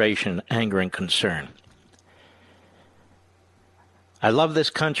frustration, anger, and concern. I love this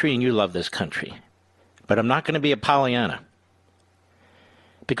country and you love this country. But I'm not going to be a Pollyanna.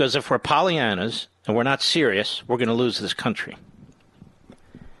 Because if we're Pollyannas and we're not serious, we're going to lose this country.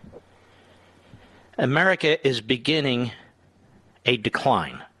 America is beginning a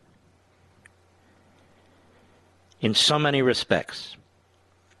decline in so many respects.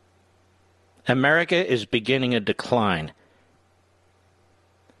 America is beginning a decline.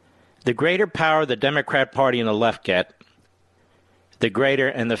 The greater power the Democrat Party and the left get, the greater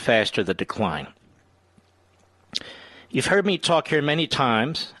and the faster the decline. You've heard me talk here many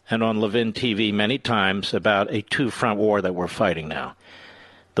times, and on Levin TV many times, about a two-front war that we're fighting now.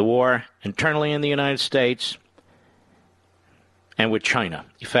 The war internally in the United States and with China,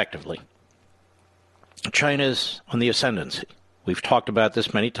 effectively. China's on the ascendancy. We've talked about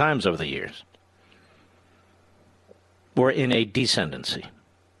this many times over the years. We're in a descendancy.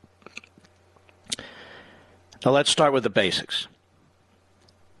 Now let's start with the basics.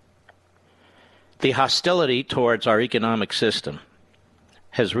 The hostility towards our economic system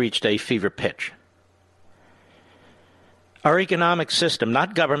has reached a fever pitch. Our economic system,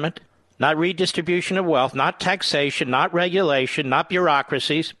 not government, not redistribution of wealth, not taxation, not regulation, not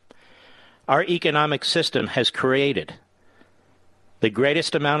bureaucracies, our economic system has created the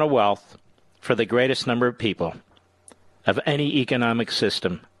greatest amount of wealth for the greatest number of people of any economic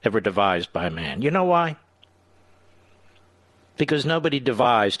system ever devised by man. You know why? Because nobody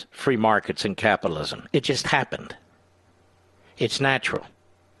devised free markets and capitalism. It just happened. It's natural.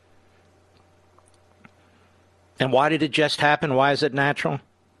 And why did it just happen? Why is it natural?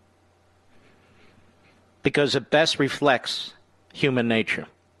 Because it best reflects human nature,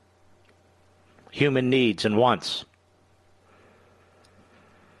 human needs and wants.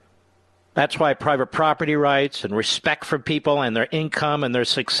 That's why private property rights and respect for people and their income and their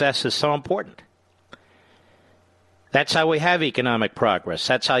success is so important. That's how we have economic progress.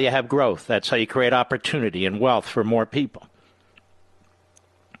 That's how you have growth. That's how you create opportunity and wealth for more people.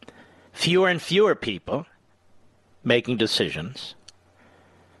 Fewer and fewer people making decisions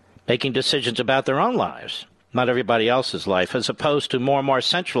about their own lives, not everybody else's life, as opposed to more and more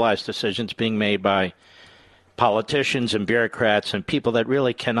centralized decisions being made by politicians and bureaucrats and people that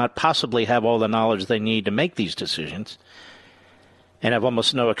really cannot possibly have all the knowledge they need to make these decisions and have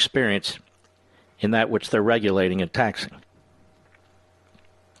almost no experience in that which they're regulating and taxing.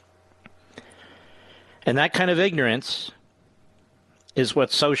 And that kind of ignorance is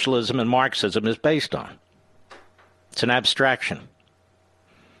what socialism and Marxism is based on. It's an abstraction,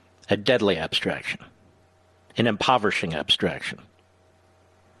 a deadly abstraction, an impoverishing abstraction.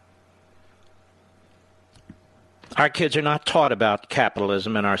 Our kids are not taught about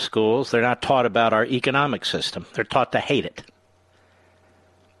capitalism in our schools. They're not taught about our economic system. They're taught to hate it.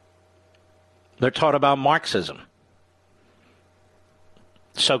 They're taught about Marxism,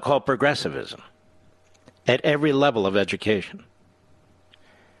 so-called progressivism, at every level of education.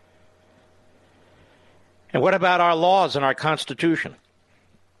 And what about our laws and our Constitution?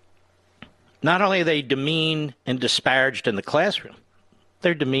 Not only are they demeaned and disparaged in the classroom,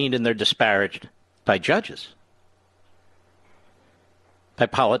 they're demeaned and they're disparaged by judges, by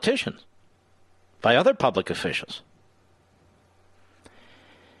politicians, by other public officials.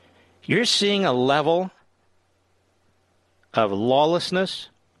 You're seeing a level of lawlessness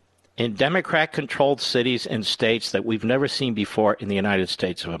in Democrat-controlled cities and states that we've never seen before in the United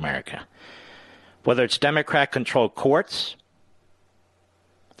States of America. Whether it's Democrat-controlled courts,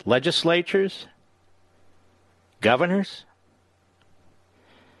 legislatures, governors,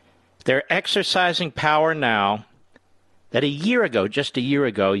 they're exercising power now that just a year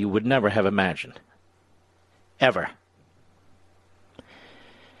ago, you would never have imagined. Ever.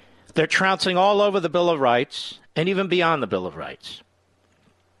 They're trouncing all over the Bill of Rights and even beyond the Bill of Rights.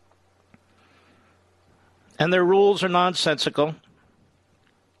 And their rules are nonsensical.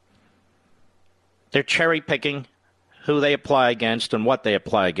 They're cherry-picking who they apply against and what they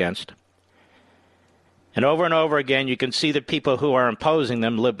apply against. And over again, you can see the people who are imposing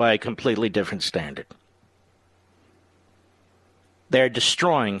them live by a completely different standard. They're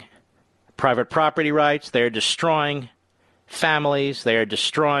destroying private property rights. They're destroying families. They're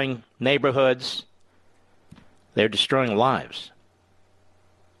destroying neighborhoods. They're destroying lives.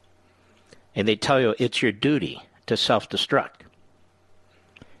 And they tell you it's your duty to self-destruct.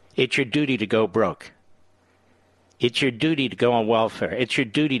 It's your duty to go broke. It's your duty to go on welfare. It's your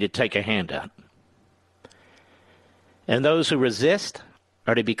duty to take a handout. And those who resist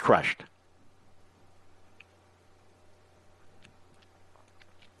are to be crushed.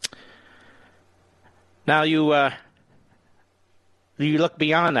 Now you look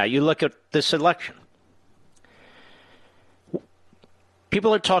beyond that. You look at this election.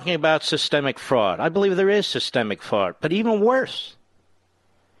 People are talking about systemic fraud. I believe there is systemic fraud, but even worse,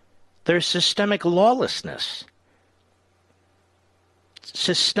 there's systemic lawlessness.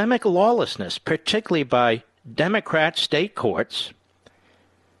 Systemic lawlessness, particularly by Democrat state courts,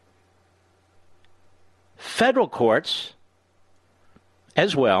 federal courts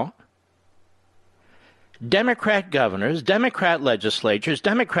as well, Democrat governors, Democrat legislatures,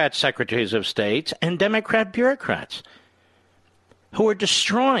 Democrat secretaries of states, and Democrat bureaucrats who are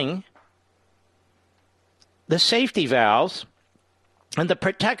destroying the safety valves and the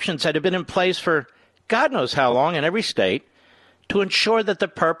protections that have been in place for God knows how long in every state to ensure that the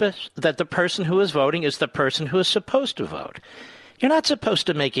person who is voting is the person who is supposed to vote. You're not supposed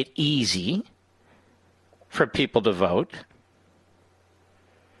to make it easy for people to vote.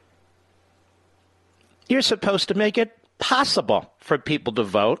 You're supposed to make it possible for people to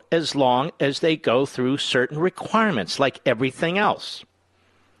vote as long as they go through certain requirements, like everything else.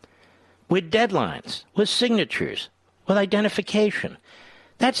 With deadlines, with signatures, with identification.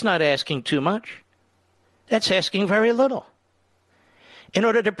 That's not asking too much. That's asking very little. In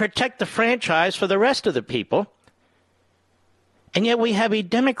order to protect the franchise for the rest of the people. And yet we have a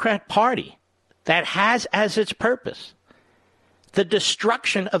Democrat Party that has as its purpose the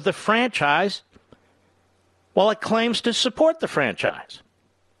destruction of the franchise while it claims to support the franchise.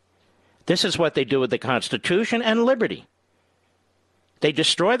 This is what they do with the Constitution and liberty. They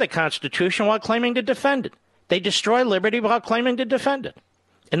destroy the Constitution while claiming to defend it. They destroy liberty while claiming to defend it.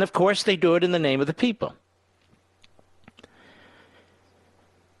 And of course, they do it in the name of the people.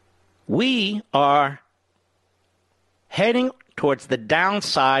 We are heading towards the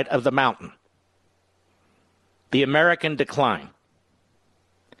downside of the mountain, the American decline.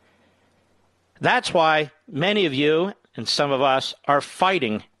 That's why many of you and some of us are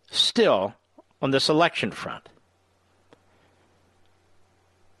fighting still on this election front,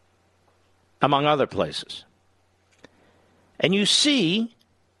 among other places. And you see,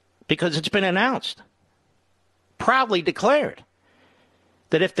 because it's been announced, proudly declared,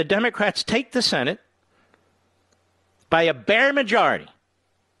 that if the Democrats take the Senate by a bare majority,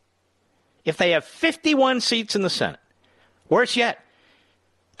 if they have 51 seats in the Senate, worse yet,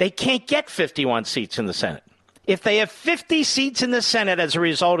 they can't get 51 seats in the Senate. If they have 50 seats in the Senate as a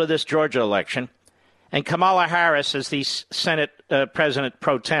result of this Georgia election, and Kamala Harris is the Senate President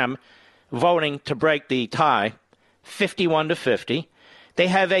pro tem voting to break the tie, 51 to 50, they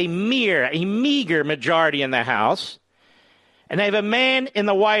have a meager majority in the House, and they have a man in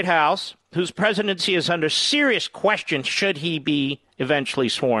the White House whose presidency is under serious question should he be eventually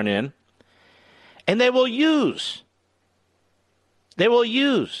sworn in, and they will use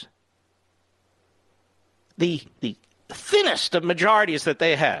the thinnest of majorities that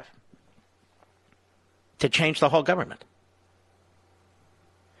they have to change the whole government.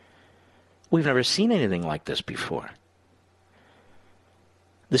 We've never seen anything like this before.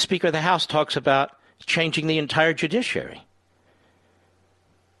 The Speaker of the House talks about changing the entire judiciary.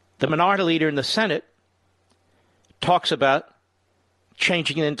 The minority leader in the Senate talks about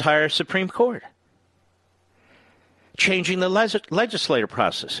changing the entire Supreme Court, changing the legislative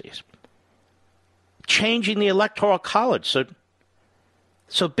processes, changing the Electoral College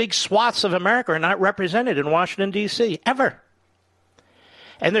so big swaths of America are not represented in Washington, D.C., ever.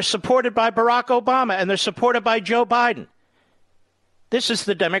 And they're supported by Barack Obama, and they're supported by Joe Biden. This is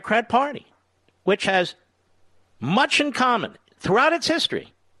the Democrat Party, which has much in common throughout its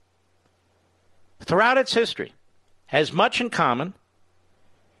history, has much in common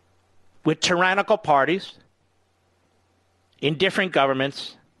with tyrannical parties in different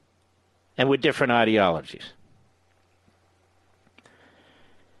governments and with different ideologies.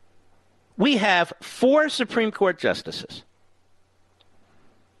 We have 4 Supreme Court justices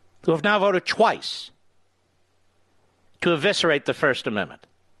who have now voted twice to eviscerate the First Amendment.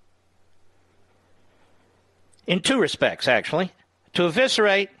 In 2 respects, actually. To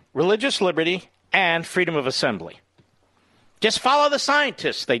eviscerate religious liberty and freedom of assembly. Just follow the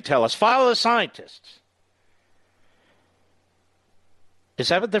scientists, they tell us. Follow the scientists. Is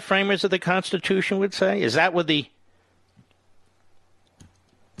that what the framers of the Constitution would say? Is that what the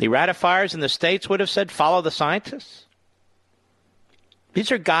ratifiers in the states would have said? Follow the scientists?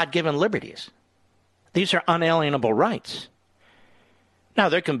 These are God-given liberties. These are unalienable rights. Now,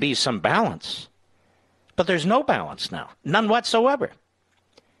 there can be some balance, but there's no balance now. None whatsoever.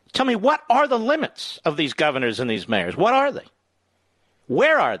 Tell me, what are the limits of these governors and these mayors? What are they?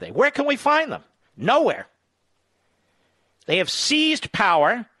 Where are they? Where can we find them? Nowhere. They have seized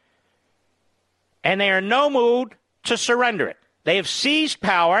power, and they are in no mood to surrender it. They have seized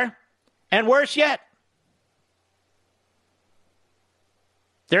power, and worse yet,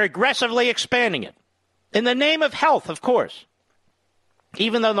 they're aggressively expanding it. In the name of health, of course.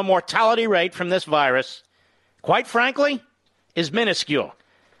 Even though the mortality rate from this virus, quite frankly, is minuscule.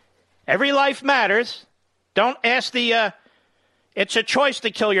 Every life matters. Don't ask the, it's a choice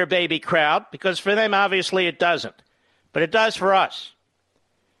to kill your baby crowd, because for them, obviously, it doesn't. But it does for us.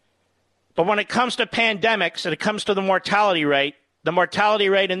 But when it comes to pandemics and it comes to the mortality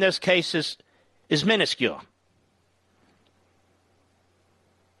rate in this case is minuscule.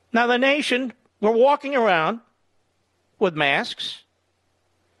 Now, the nation, we're walking around with masks.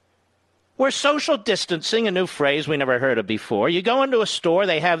 We're social distancing, a new phrase we never heard of before. You go into a store,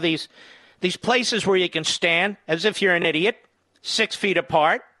 they have these places where you can stand as if you're an idiot, 6 feet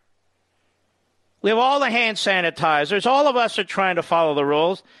apart. We have all the hand sanitizers. All of us are trying to follow the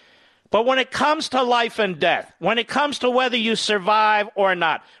rules. But when it comes to life and death, when it comes to whether you survive or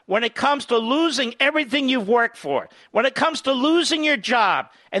not, when it comes to losing everything you've worked for, when it comes to losing your job,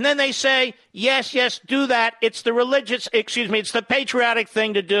 and then they say, yes, do that. It's the patriotic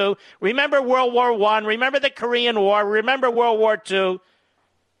thing to do. Remember World War I. Remember the Korean War. Remember World War II.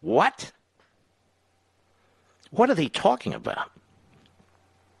 What? What are they talking about?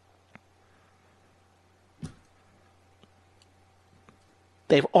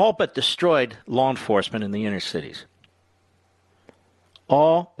 They've all but destroyed law enforcement in the inner cities.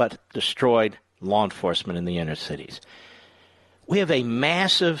 All but destroyed law enforcement in the inner cities. We have a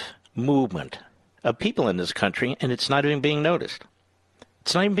massive movement of people in this country, and it's not even being noticed.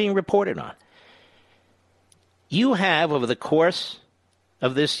 It's not even being reported on. You have, over the course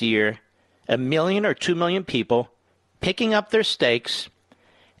of this year, 1 million or 2 million people picking up their stakes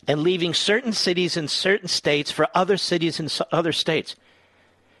and leaving certain cities and certain states for other cities and other states.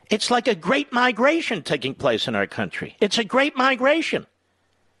 It's like a great migration taking place in our country. It's a great migration.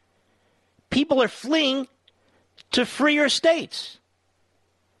 People are fleeing to freer states.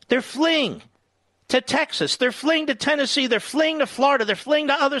 They're fleeing to Texas. They're fleeing to Tennessee. They're fleeing to Florida. They're fleeing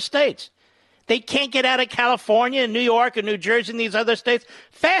to other states. They can't get out of California and New York and New Jersey and these other states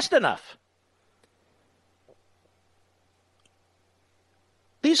fast enough.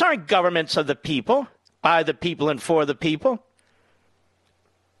 These aren't governments of the people, by the people and for the people.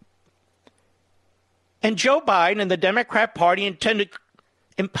 And Joe Biden and the Democrat Party intend to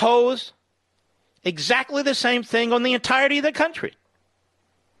impose exactly the same thing on the entirety of the country.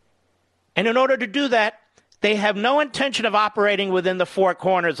 And in order to do that, they have no intention of operating within the four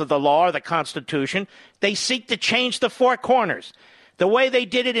corners of the law or the Constitution. They seek to change the four corners, the way they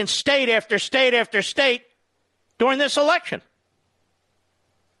did it in state after state after state during this election.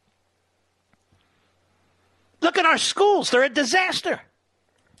 Look at our schools. They're a disaster.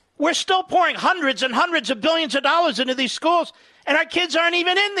 We're still pouring hundreds and hundreds of billions of dollars into these schools, and our kids aren't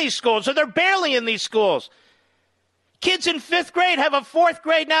even in these schools, or they're barely in these schools. Kids in fifth grade have a fourth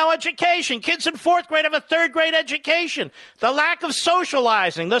grade now education. Kids in fourth grade have a third grade education. The lack of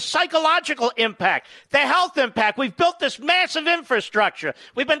socializing, the psychological impact, the health impact. We've built this massive infrastructure.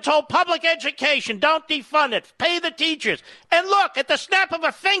 We've been told public education, don't defund it, pay the teachers. And look, at the snap of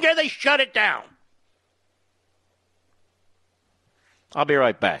a finger, they shut it down. I'll be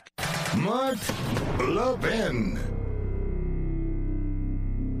right back. Mark Levin.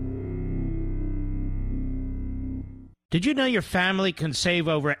 Did you know your family can save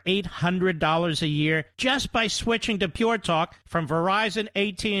over $800 a year just by switching to Pure Talk from Verizon,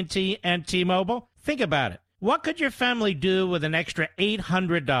 AT&T, and T-Mobile? Think about it. What could your family do with an extra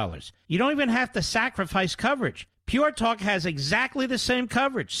 $800? You don't even have to sacrifice coverage. Pure Talk has exactly the same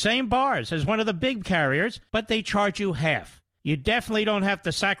coverage, same bars as one of the big carriers, but they charge you half. You definitely don't have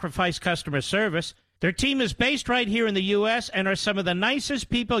to sacrifice customer service. Their team is based right here in the U.S. and are some of the nicest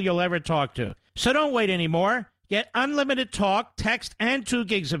people you'll ever talk to. So don't wait anymore. Get unlimited talk, text, and 2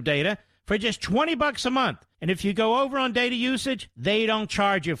 gigs of data for just $20 a month. And if you go over on data usage, they don't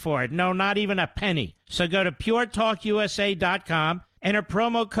charge you for it. No, not even a penny. So go to puretalkusa.com, enter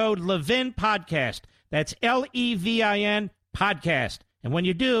promo code Levin Podcast. That's Levin Podcast. And when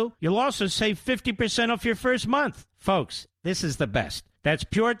you do, you'll also save 50% off your first month. Folks, this is the best. That's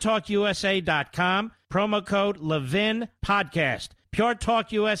puretalkusa.com, promo code Levin Podcast. Pure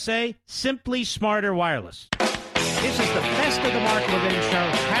Talk USA, simply smarter wireless. This is the best of the Mark Levin Show.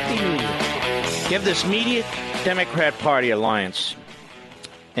 Happy New Year. You have this immediate Democrat Party alliance,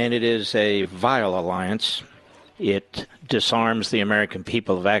 and it is a vile alliance. It disarms the American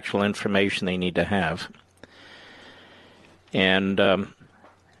people of actual information they need to have. And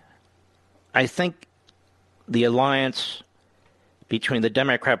I think the alliance between the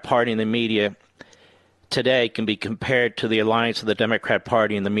Democrat Party and the media today can be compared to the alliance of the Democrat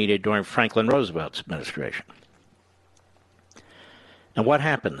Party and the media during Franklin Roosevelt's administration. And what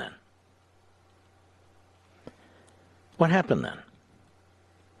happened then? What happened then?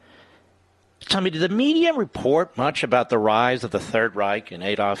 Tell me, did the media report much about the rise of the Third Reich and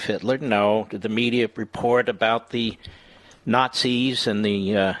Adolf Hitler? No. Did the media report about the Nazis and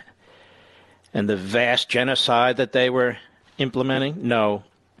the vast genocide that they were implementing? No.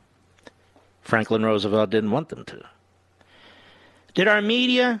 Franklin Roosevelt didn't want them to. Did our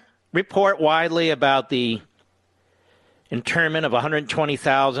media report widely about the internment of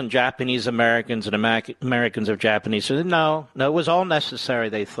 120,000 Japanese Americans and Americans of Japanese? No, it was all necessary,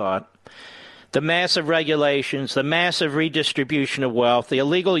 they thought. The massive regulations, the massive redistribution of wealth, the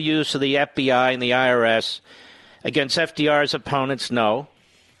illegal use of the FBI and the IRS against FDR's opponents, no.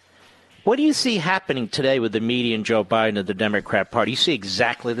 What do you see happening today with the media and Joe Biden and the Democrat Party? You see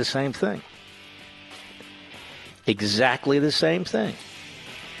exactly the same thing. Exactly the same thing.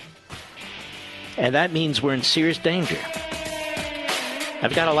 And that means we're in serious danger.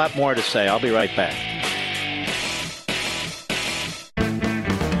 I've got a lot more to say. I'll be right back.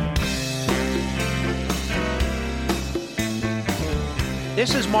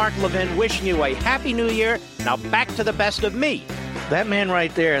 This is Mark Levin wishing you a Happy New Year. Now back to the best of me. That man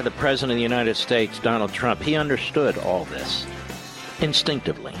right there, the President of the United States, Donald Trump, he understood all this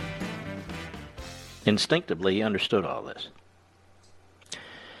instinctively. Instinctively, he understood all this.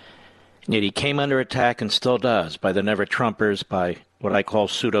 Yet he came under attack and still does by the never-Trumpers, by what I call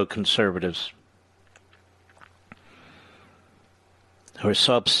pseudo-conservatives, who are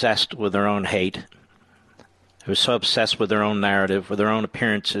so obsessed with their own hate, who are so obsessed with their own narrative, with their own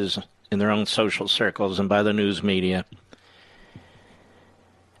appearances in their own social circles and by the news media.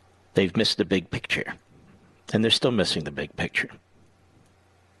 They've missed the big picture. And they're still missing the big picture.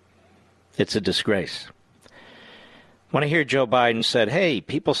 It's a disgrace. When I hear Joe Biden said, hey,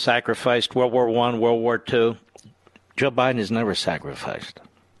 people sacrificed World War I, World War II, Joe Biden has never sacrificed.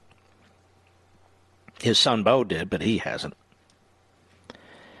 His son Beau did, but he hasn't.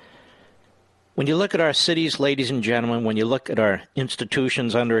 When you look at our cities, ladies and gentlemen, when you look at our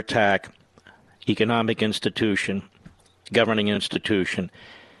institutions under attack, economic institution, governing institution,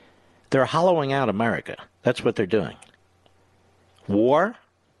 they're hollowing out America. That's what they're doing. War?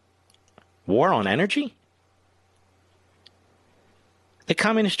 War on energy? The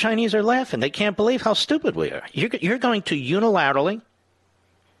communist Chinese are laughing. They can't believe how stupid we are. You're going to unilaterally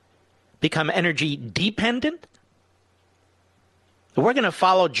become energy dependent? We're going to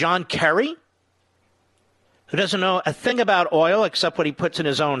follow John Kerry, who doesn't know a thing about oil except what he puts in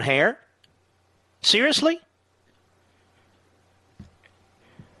his own hair? Seriously?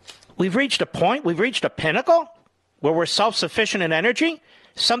 We've reached a point, we've reached a pinnacle where we're self-sufficient in energy,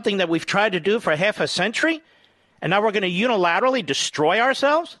 something that we've tried to do for half a century, and now we're going to unilaterally destroy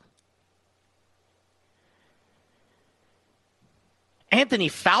ourselves? Anthony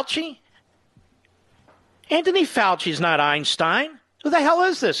Fauci? Anthony Fauci's not Einstein. Who the hell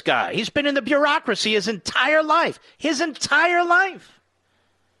is this guy? He's been in the bureaucracy his entire life. His entire life.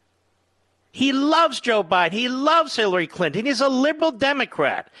 He loves Joe Biden. He loves Hillary Clinton. He's a liberal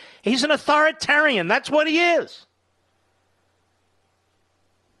Democrat. He's an authoritarian. That's what he is.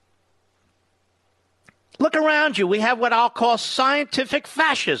 Look around you. We have what I'll call scientific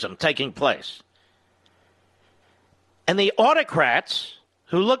fascism taking place. And the autocrats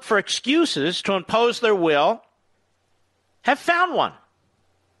who look for excuses to impose their will have found one,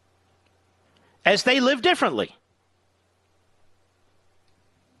 as they live differently.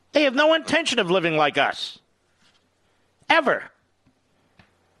 They have no intention of living like us. Ever.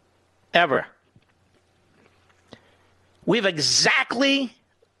 Ever. We've exactly,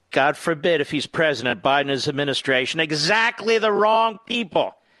 God forbid if he's president, Biden and his administration, exactly the wrong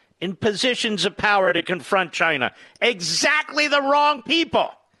people in positions of power to confront China. Exactly the wrong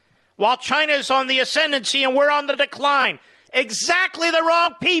people. While China is on the ascendancy and we're on the decline. Exactly the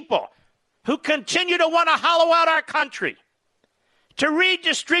wrong people who continue to want to hollow out our country, to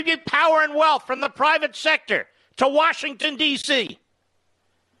redistribute power and wealth from the private sector to Washington, D.C.,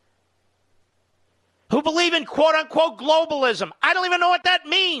 who believe in quote-unquote globalism. I don't even know what that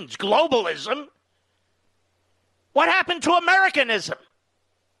means, globalism. What happened to Americanism?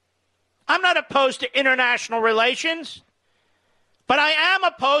 I'm not opposed to international relations, but I am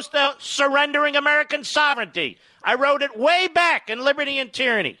opposed to surrendering American sovereignty. I wrote it way back in Liberty and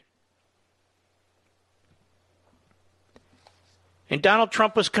Tyranny. And Donald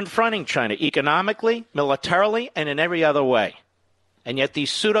Trump was confronting China economically, militarily, and in every other way. And yet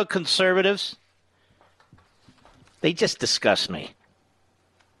these pseudo-conservatives, they just disgust me.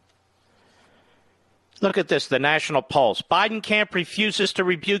 Look at this, the National Pulse. Biden camp refuses to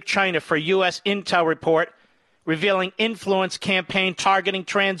rebuke China for U.S. intel report revealing influence campaign targeting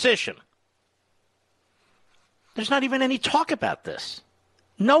transition. There's not even any talk about this.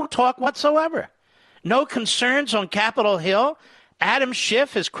 No talk whatsoever. No concerns on Capitol Hill. Adam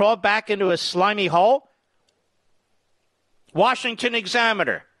Schiff has crawled back into a slimy hole. Washington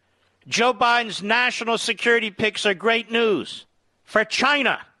Examiner. Joe Biden's national security picks are great news for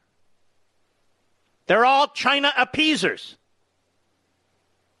China. They're all China appeasers.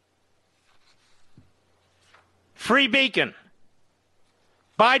 Free Beacon.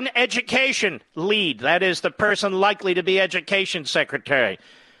 Biden education lead. That is the person likely to be education secretary.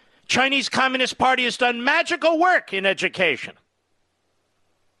 Chinese Communist Party has done magical work in education.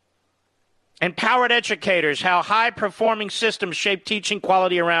 Empowered educators, how high-performing systems shape teaching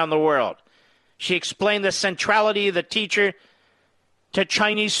quality around the world. She explained the centrality of the teacher to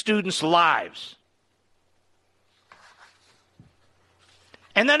Chinese students' lives.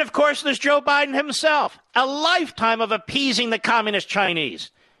 And then, of course, there's Joe Biden himself, a lifetime of appeasing the communist Chinese.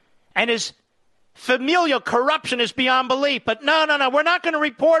 And his familial corruption is beyond belief. But no, we're not going to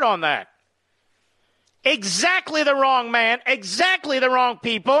report on that. Exactly the wrong man, exactly the wrong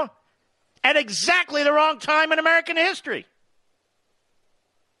people, at exactly the wrong time in American history.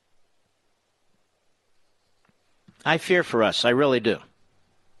 I fear for us. I really do.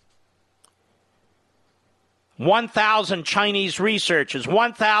 1,000 Chinese researchers,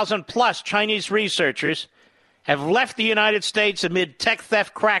 1,000 plus Chinese researchers have left the United States amid tech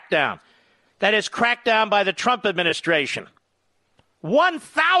theft crackdown. That is crackdown by the Trump administration.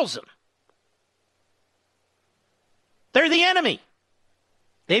 1,000. They're the enemy.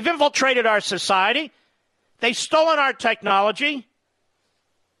 They've infiltrated our society. They've stolen our technology.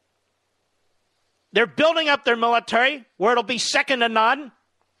 They're building up their military where it'll be second to none.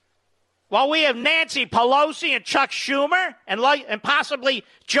 While we have Nancy Pelosi and Chuck Schumer and possibly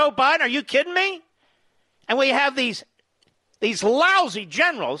Joe Biden. Are you kidding me? And we have these lousy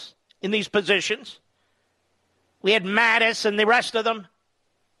generals in these positions. We had Mattis and the rest of them.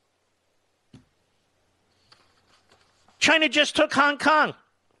 China just took Hong Kong.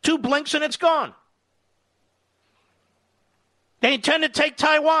 2 blinks and it's gone. They intend to take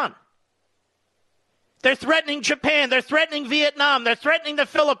Taiwan. They're threatening Japan. They're threatening Vietnam. They're threatening the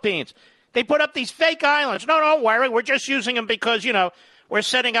Philippines. They put up these fake islands. No, don't worry. We're just using them because, we're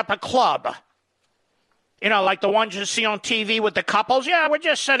setting up a club. Like the ones you see on TV with the couples. Yeah, we're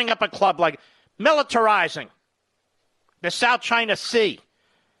just setting up a club, like militarizing the South China Sea,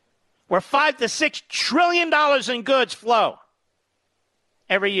 where $5 to $6 trillion in goods flow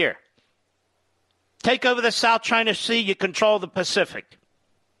every year. Take over the South China Sea, you control the Pacific.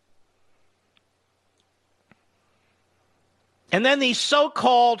 And then the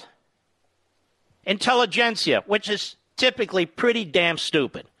so-called intelligentsia, which is typically pretty damn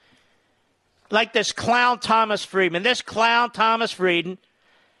stupid. Like this clown Thomas Friedman. This clown Thomas Friedman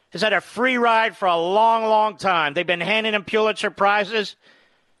has had a free ride for a long, long time. They've been handing him Pulitzer Prizes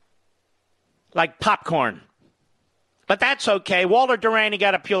like popcorn. But that's okay. Walter Duranty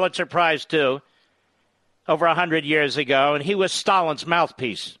got a Pulitzer Prize, too, over 100 years ago, and he was Stalin's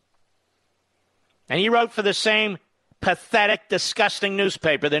mouthpiece. And he wrote for the same pathetic, disgusting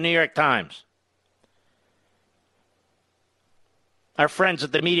newspaper, the New York Times. Our friends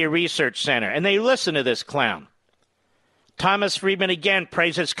at the Media Research Center, and they listen to this clown. Thomas Friedman again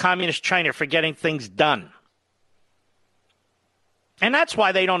praises communist China for getting things done. And that's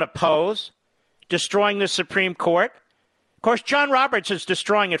why they don't oppose destroying the Supreme Court. Of course, John Roberts is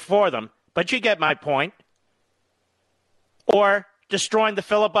destroying it for them, but you get my point. Or destroying the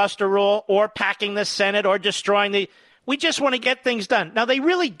filibuster rule, or packing the Senate, or destroying the... We just want to get things done. Now, they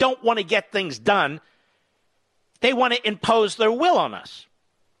really don't want to get things done. They want to impose their will on us.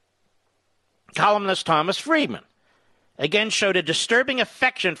 Columnist Thomas Friedman again showed a disturbing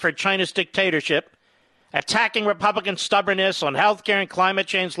affection for China's dictatorship, attacking Republican stubbornness on health care and climate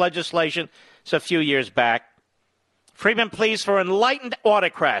change legislation a few years back. Friedman pleads for enlightened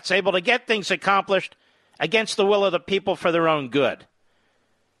autocrats able to get things accomplished against the will of the people for their own good.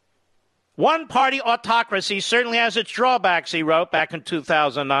 One-party autocracy certainly has its drawbacks, he wrote back in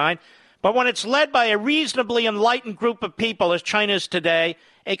 2009, but when it's led by a reasonably enlightened group of people, as China is today,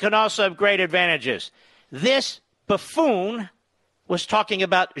 it can also have great advantages. This buffoon was talking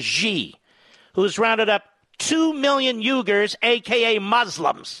about Xi, who's rounded up 2 million Uyghurs, a.k.a.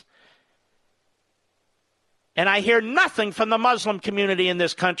 Muslims. And I hear nothing from the Muslim community in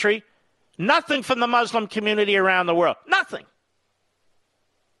this country, nothing from the Muslim community around the world, nothing.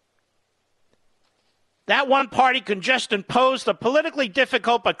 That one party can just impose the politically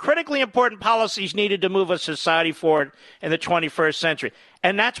difficult but critically important policies needed to move a society forward in the 21st century.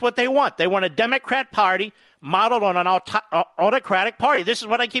 And that's what they want. They want a Democrat party modeled on an autocratic party. This is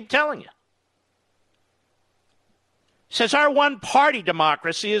what I keep telling you. Says our one-party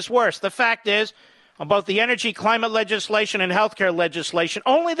democracy is worse. The fact is, on both the energy, climate legislation and healthcare legislation,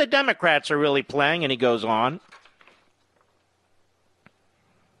 only the Democrats are really playing, and he goes on.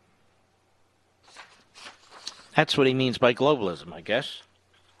 That's what he means by globalism, I guess.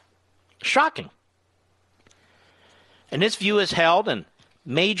 Shocking. And this view is held in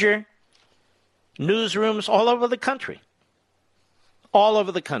major newsrooms all over the country. All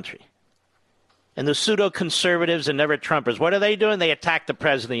over the country. And the pseudo-conservatives and never-Trumpers, what are they doing? They attack the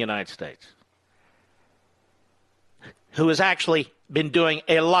President of the United States, who has actually been doing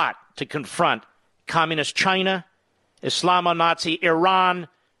a lot to confront communist China, Islamo-Nazi Iran.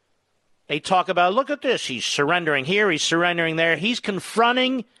 They talk about, look at this, he's surrendering here, he's surrendering there. He's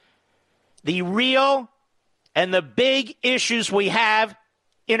confronting the real and the big issues we have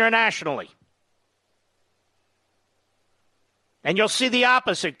internationally. And you'll see the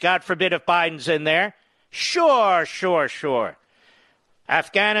opposite, God forbid, if Biden's in there. Sure.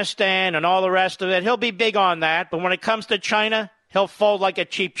 Afghanistan and all the rest of it, he'll be big on that. But when it comes to China, he'll fold like a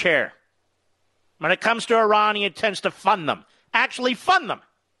cheap chair. When it comes to Iran, he intends to fund them. Actually fund them.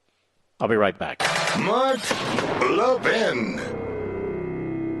 I'll be right back. Mark Levin.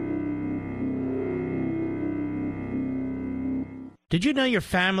 Did you know your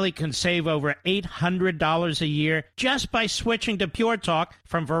family can save over $800 a year just by switching to Pure Talk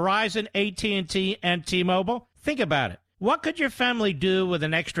from Verizon, AT&T, and T-Mobile? Think about it. What could your family do with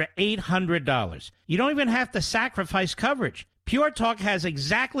an extra $800? You don't even have to sacrifice coverage. Pure Talk has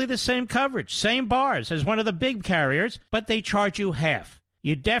exactly the same coverage, same bars as one of the big carriers, but they charge you half.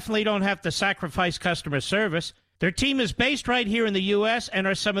 You definitely don't have to sacrifice customer service. Their team is based right here in the U.S. and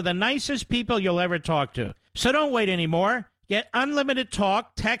are some of the nicest people you'll ever talk to. So don't wait anymore. Get unlimited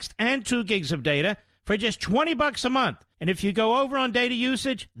talk, text, and 2 gigs of data for just $20 a month. And if you go over on data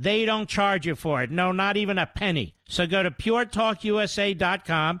usage, they don't charge you for it. No, not even a penny. So go to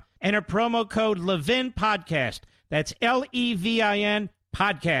puretalkusa.com, enter promo code Levin Podcast. That's Levin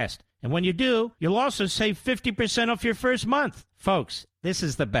Podcast. And when you do, you'll also save 50% off your first month. Folks, this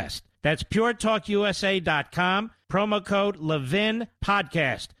is the best. That's puretalkusa.com, promo code Levin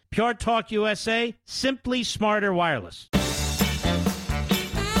Podcast. Pure Talk USA, simply smarter wireless.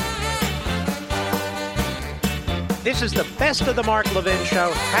 This is the best of the Mark Levin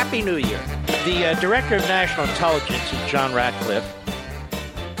Show. Happy New Year. The Director of National Intelligence is John Ratcliffe.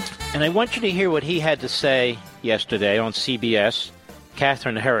 And I want you to hear what he had to say yesterday on CBS,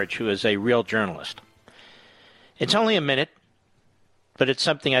 Catherine Herridge, who is a real journalist. It's only a minute, but it's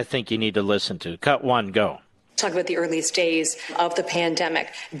something I think you need to listen to. Cut 1, go. Talk about the earliest days of the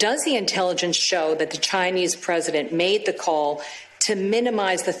pandemic. Does the intelligence show that the Chinese president made the call to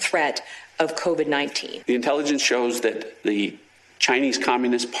minimize the threat of COVID-19? The intelligence shows that the Chinese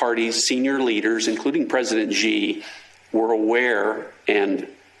Communist Party's senior leaders, including President Xi, were aware and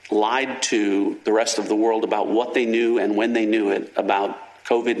lied to the rest of the world about what they knew and when they knew it about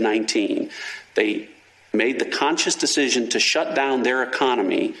COVID-19. They made the conscious decision to shut down their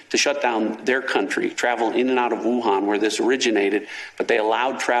economy, to shut down their country, travel in and out of Wuhan where this originated, but they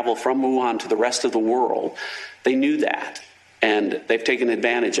allowed travel from Wuhan to the rest of the world. They knew that, and they've taken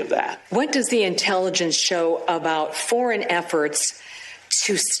advantage of that. What does the intelligence show about foreign efforts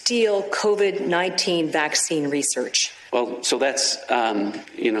to steal COVID-19 vaccine research? Well, so that's,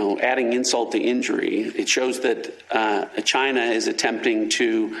 adding insult to injury. It shows that China has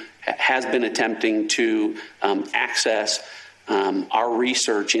been attempting to access our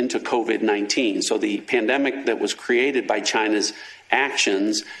research into COVID-19. So the pandemic that was created by China's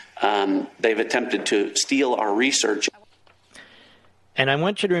actions, they've attempted to steal our research. And I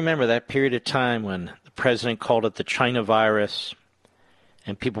want you to remember that period of time when the president called it the China virus,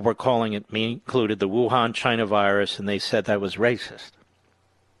 and people were calling it, me included, the Wuhan China virus, and they said that was racist.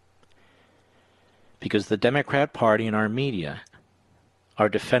 Because the Democrat Party and our media are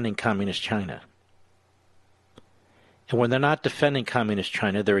defending Communist China. And when they're not defending Communist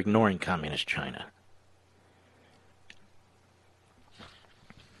China, they're ignoring Communist China.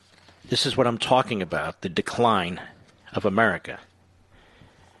 This is what I'm talking about, the decline of America.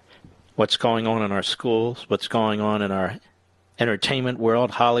 What's going on in our schools, what's going on in our entertainment world,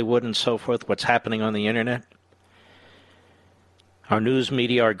 Hollywood and so forth, what's happening on the internet. Our news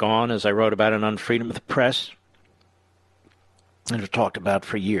media are gone, as I wrote about in On Freedom of the Press, and have talked about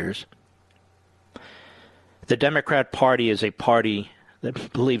for years. The Democrat Party is a party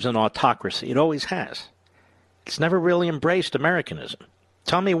that believes in autocracy. It always has. It's never really embraced Americanism.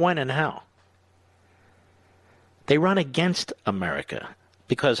 Tell me when and how. They run against America.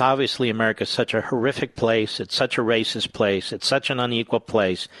 Because obviously America is such a horrific place, it's such a racist place, it's such an unequal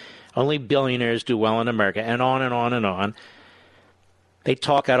place. Only billionaires do well in America, and on and on and on. They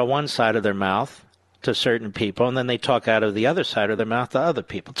talk out of one side of their mouth to certain people, and then they talk out of the other side of their mouth to other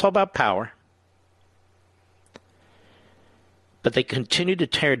people. It's all about power. But they continue to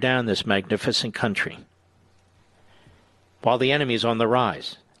tear down this magnificent country while the enemy is on the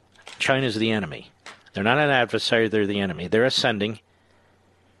rise. China's the enemy. They're not an adversary, they're the enemy. They're ascending.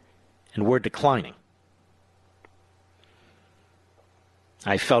 And we're declining.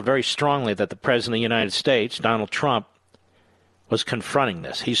 I felt very strongly that the President of the United States, Donald Trump, was confronting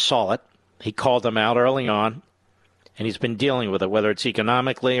this. He saw it. He called them out early on, and he's been dealing with it, whether it's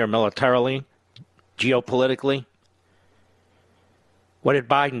economically or militarily, geopolitically. What did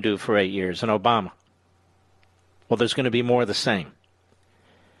Biden do for 8 years and Obama? Well, there's going to be more of the same.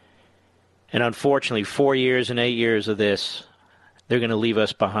 And unfortunately, 4 years and 8 years of this, they're going to leave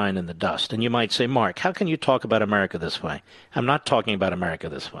us behind in the dust. And you might say, Mark, how can you talk about America this way? I'm not talking about America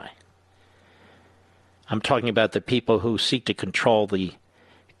this way. I'm talking about the people who seek to control the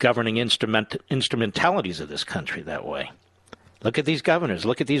governing instrumentalities of this country that way. Look at these governors.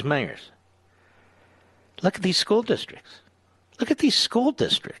 Look at these mayors. Look at these school districts. Look at these school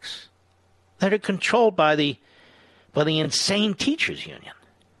districts that are controlled by the insane teachers union,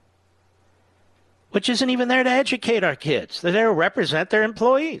 which isn't even there to educate our kids. They're there to represent their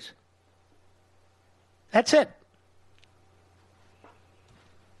employees. That's it.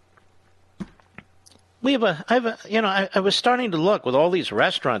 I was starting to look with all these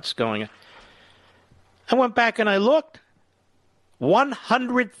restaurants going. I went back and I looked.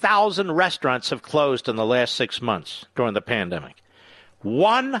 100,000 restaurants have closed in the last 6 months during the pandemic.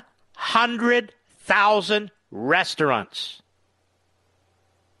 100,000 restaurants.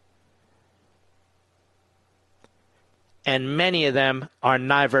 And many of them are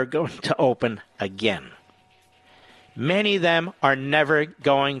never going to open again. Many of them are never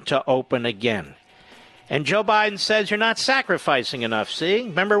going to open again. And Joe Biden says you're not sacrificing enough, see?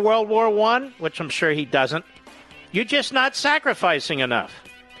 Remember World War I? Which I'm sure he doesn't. You're just not sacrificing enough.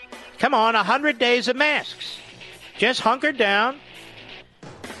 Come on, 100 days of masks. Just hunker down.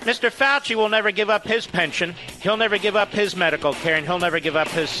 Mr. Fauci will never give up his pension. He'll never give up his medical care, and he'll never give up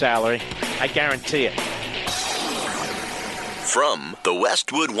his salary. I guarantee it. From the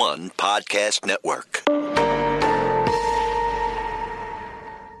Westwood One Podcast Network.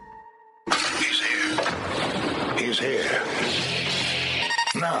 He's here.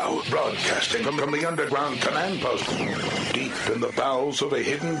 Now, broadcasting from the underground command post, deep in the bowels of a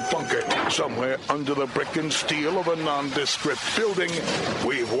hidden bunker, somewhere under the brick and steel of a nondescript building,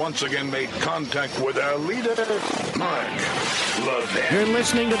 we've once again made contact with our leader, Mark Levin. You're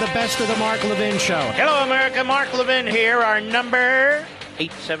listening to the best of the Mark Levin Show. Hello, America. Mark Levin here. Our number,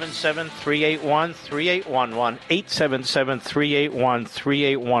 877-381-3811.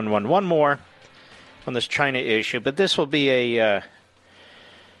 877-381-3811. One more on this China issue, but this will be a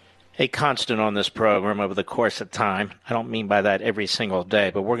constant on this program over the course of time. I don't mean by that every single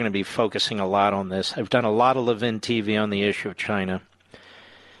day, but we're going to be focusing a lot on this. I've done a lot of Levin TV on the issue of China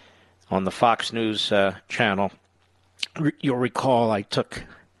on the Fox News channel. You'll recall I took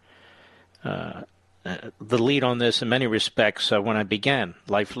the lead on this in many respects when I began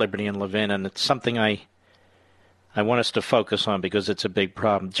Life, Liberty, and Levin, and it's something I want us to focus on because it's a big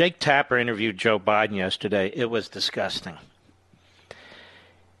problem. Jake Tapper interviewed Joe Biden yesterday. It was disgusting.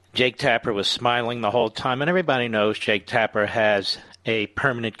 Jake Tapper was smiling the whole time, and everybody knows Jake Tapper has a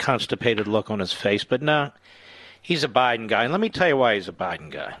permanent constipated look on his face, but no, he's a Biden guy. And let me tell you why he's a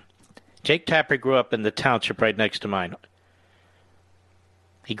Biden guy. Jake Tapper grew up in the township right next to mine.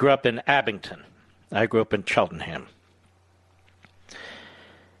 He grew up in Abington. I grew up in Cheltenham.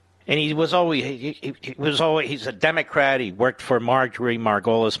 And he's a Democrat. He worked for Marjorie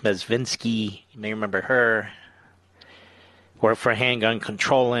Margolis-Mezvinsky. You may remember her. Worked for Handgun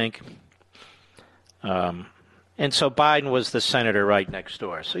Control Inc. And so Biden was the senator right next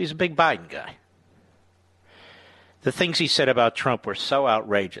door. So he's a big Biden guy. The things he said about Trump were so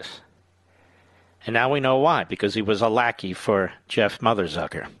outrageous. And now we know why, because he was a lackey for Jeff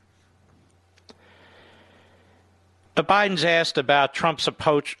Motherzucker. But Biden's asked about Trump's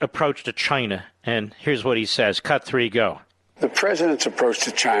approach to China, and here's what he says. Cut 3, go. The president's approach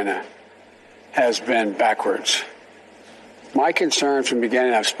to China has been backwards. My concern from the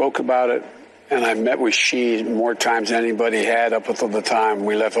beginning, I've spoke about it, and I met with Xi more times than anybody had up until the time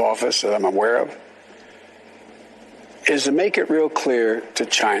we left office that I'm aware of, is to make it real clear to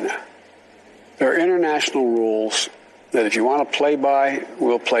China. There are international rules that if you want to play by,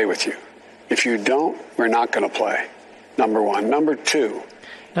 we'll play with you. If you don't, we're not going to play. Number one. Number two.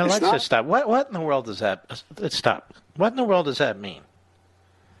 Now, let's just stop. What in the world does that... Let's stop. What in the world does that mean?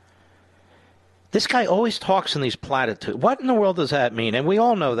 This guy always talks in these platitudes. What in the world does that mean? And we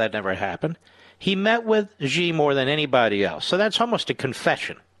all know that never happened. He met with Xi more than anybody else. So that's almost a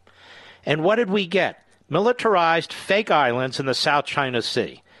confession. And what did we get? Militarized fake islands in the South China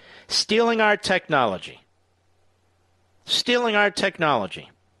Sea. Stealing our technology. Stealing our technology.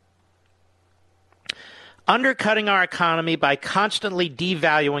 Undercutting our economy by constantly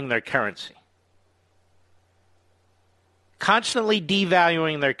devaluing their currency. Constantly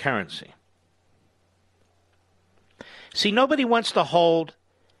devaluing their currency. See, nobody wants to hold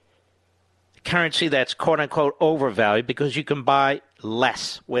currency that's quote-unquote overvalued because you can buy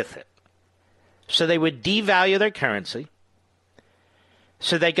less with it. So they would devalue their currency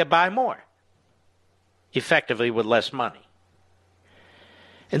so they could buy more, effectively with less money.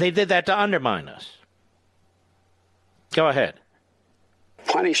 And they did that to undermine us. Go ahead.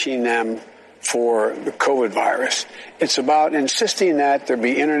 Punishing them for the COVID virus. It's about insisting that there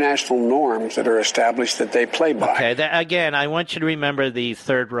be international norms that are established that they play by. Okay, again, I want you to remember the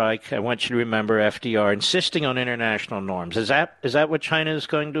Third Reich. I want you to remember FDR insisting on international norms. Is that what China is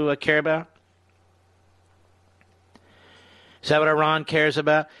going to care about? Is that what Iran cares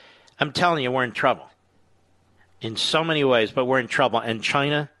about? I'm telling you, we're in trouble. In so many ways, but we're in trouble. And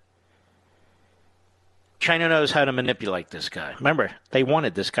China knows how to manipulate this guy. Remember, they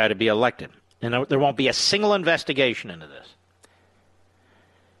wanted this guy to be elected. And there won't be a single investigation into this.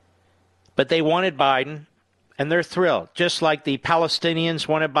 But they wanted Biden, and they're thrilled. Just like the Palestinians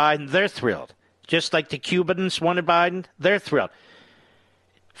wanted Biden, they're thrilled. Just like the Cubans wanted Biden, they're thrilled.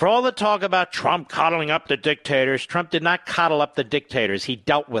 For all the talk about Trump coddling up the dictators, Trump did not coddle up the dictators. He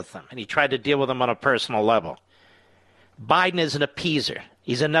dealt with them, and he tried to deal with them on a personal level. Biden is an appeaser.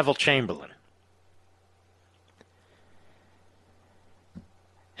 He's a Neville Chamberlain.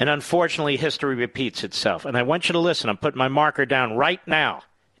 And unfortunately, history repeats itself. And I want you to listen. I'm putting my marker down right now.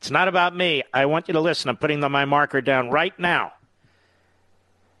 It's not about me. I want you to listen. I'm putting my marker down right now.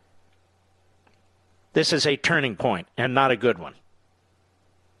 This is a turning point, and not a good one.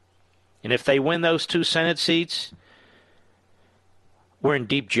 And if they win those 2 Senate seats, we're in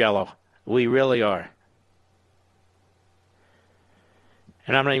deep jello. We really are.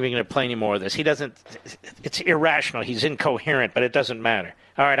 And I'm not even going to play any more of this. It's irrational. He's incoherent, but it doesn't matter.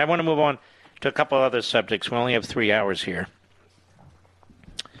 All right, I want to move on to a couple other subjects. We only have 3 hours here.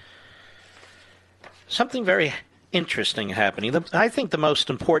 Something very interesting happening. I think the most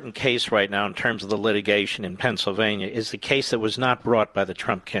important case right now in terms of the litigation in Pennsylvania is the case that was not brought by the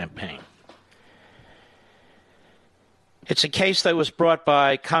Trump campaign. It's a case that was brought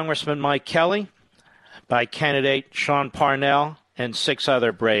by Congressman Mike Kelly, by candidate Sean Parnell, and 6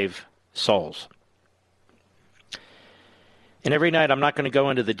 other brave souls. And every night, I'm not going to go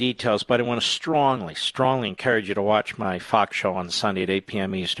into the details, but I want to strongly encourage you to watch my Fox show on Sunday at 8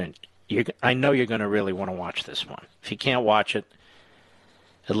 p.m. Eastern. I know you're going to really want to watch this one. If you can't watch it,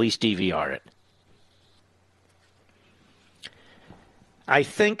 at least DVR it. I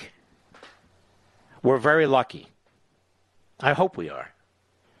think we're very lucky. I hope we are.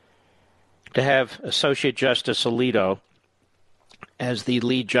 To have Associate Justice Alito as the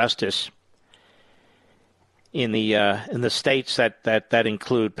lead justice in the states that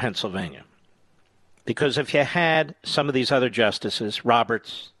include Pennsylvania. Because if you had some of these other justices,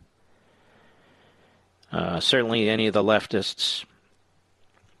 Roberts, certainly any of the leftists,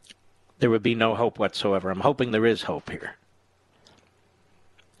 there would be no hope whatsoever. I'm hoping there is hope here.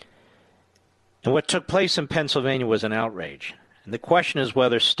 And what took place in Pennsylvania was an outrage. And the question is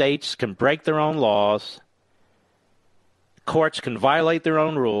whether states can break their own laws, courts can violate their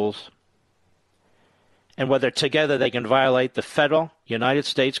own rules, and whether together they can violate the federal United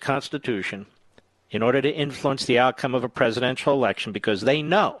States Constitution in order to influence the outcome of a presidential election, because they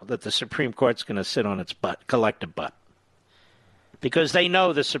know that the Supreme Court's going to sit on its butt, collective butt. Because they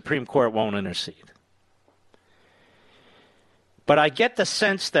know the Supreme Court won't intercede. But I get the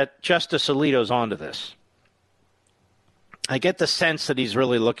sense that Justice Alito's onto this. I get the sense that he's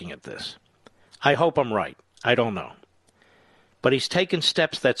really looking at this. I hope I'm right. I don't know. But he's taken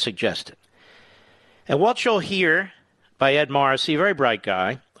steps that suggest it. And what you'll hear by Ed Morrissey, a very bright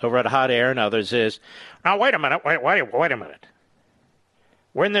guy, over at Hot Air and others, is, now, wait a minute.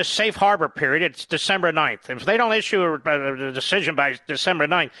 We're in this safe harbor period. It's December 9th. If they don't issue a decision by December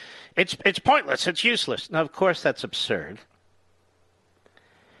 9th, it's pointless. It's useless. Now, of course, that's absurd.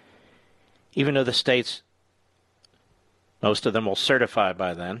 Even though the states, most of them will certify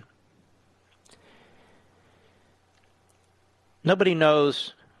by then. Nobody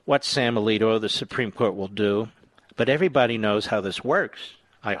knows what Sam Alito or the Supreme Court will do, but everybody knows how this works,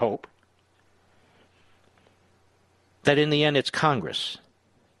 I hope. That in the end, it's Congress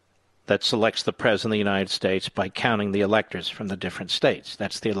that selects the President of the United States by counting the electors from the different states.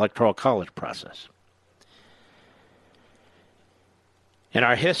 That's the Electoral College process. In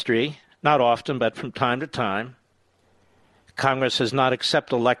our history, not often, but from time to time, Congress has not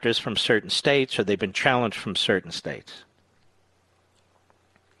accepted electors from certain states, or they've been challenged from certain states.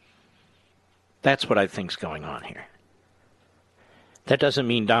 That's what I think's going on here. That doesn't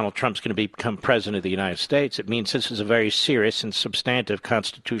mean Donald Trump's going to become president of the United States. It means this is a very serious and substantive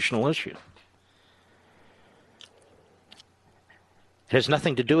constitutional issue. It has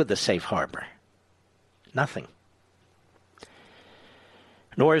nothing to do with the safe harbor. Nothing.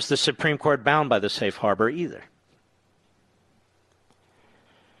 Nor is the Supreme Court bound by the safe harbor either.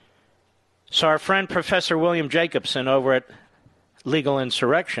 So our friend Professor William Jacobson over at Legal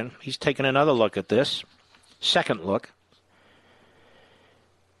Insurrection, he's taken another look at this, second look.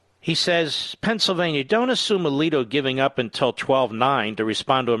 He says, Pennsylvania, don't assume Alito giving up until 12/9 to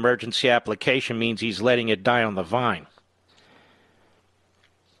respond to emergency application means he's letting it die on the vine.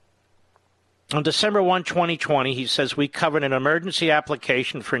 On December 1, 2020, he says, we covered an emergency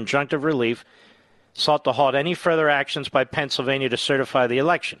application for injunctive relief, sought to halt any further actions by Pennsylvania to certify the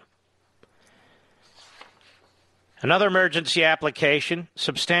election. Another emergency application,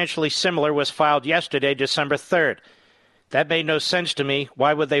 substantially similar, was filed yesterday, December 3rd. That made no sense to me.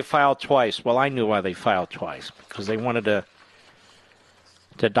 Why would they file twice? Well, I knew why they filed twice, because they wanted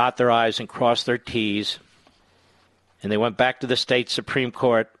to dot their I's and cross their T's. And they went back to the state Supreme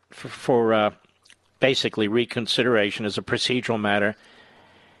Court for basically reconsideration as a procedural matter.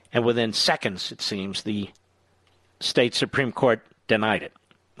 And within seconds, it seems, the state Supreme Court denied it.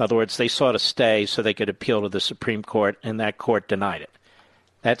 In other words, they sought a stay so they could appeal to the Supreme Court, and that court denied it.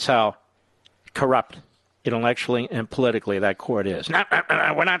 That's how corrupt intellectually and politically that court is. No,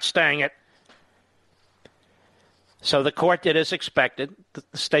 we're not staying it. So the court did as expected, the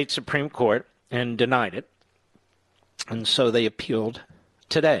state Supreme Court, and denied it. And so they appealed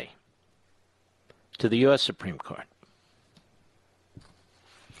today to the U.S. Supreme Court.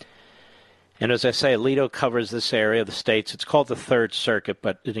 And as I say, Alito covers this area of the states. It's called the Third Circuit,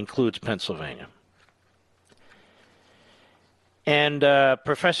 but it includes Pennsylvania. And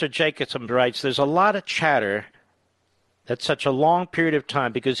Professor Jacobson writes, there's a lot of chatter that such a long period of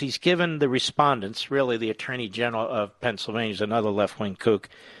time, because he's given the respondents, really the Attorney General of Pennsylvania is another left-wing kook,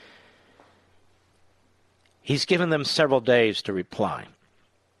 he's given them several days to reply.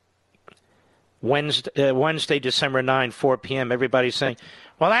 Wednesday, December 9, 4 p.m., everybody's saying,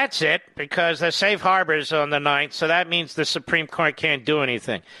 well, that's it, because the safe harbor is on the 9th, so that means the Supreme Court can't do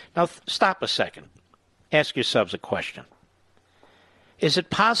anything. Now, stop a second. Ask yourselves a question. Is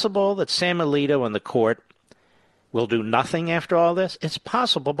it possible that Sam Alito and the court will do nothing after all this? It's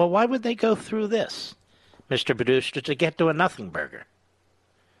possible, but why would they go through this, Mr. Producer, to get to a nothing burger?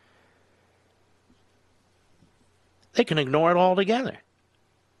 They can ignore it altogether.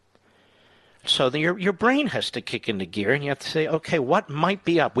 So your brain has to kick into gear, and you have to say, okay, what might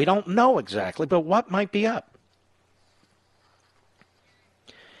be up? We don't know exactly, but what might be up?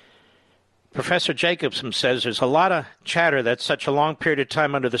 Professor Jacobson says there's a lot of chatter that such a long period of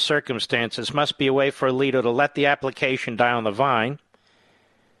time under the circumstances must be a way for Alito to let the application die on the vine,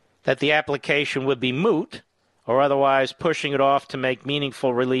 that the application would be moot, or otherwise pushing it off to make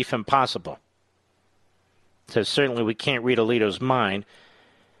meaningful relief impossible. So certainly we can't read Alito's mind,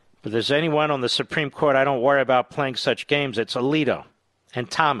 but if there's anyone on the Supreme Court I don't worry about playing such games, it's Alito and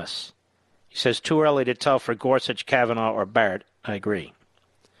Thomas. He says too early to tell for Gorsuch, Kavanaugh, or Barrett. I agree.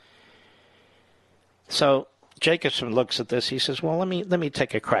 So Jacobson looks at this. He says, well, let me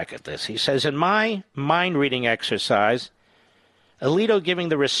take a crack at this. He says, in my mind-reading exercise, Alito giving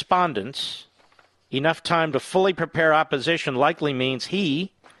the respondents enough time to fully prepare opposition likely means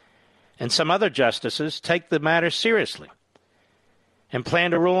he and some other justices take the matter seriously and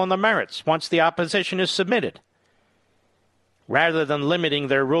plan to rule on the merits once the opposition is submitted, rather than limiting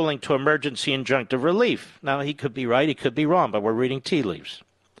their ruling to emergency injunctive relief. Now, he could be right, he could be wrong, but we're reading tea leaves.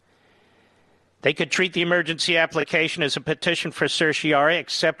 They could treat the emergency application as a petition for certiorari,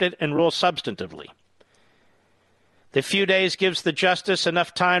 accept it, and rule substantively. The few days gives the justice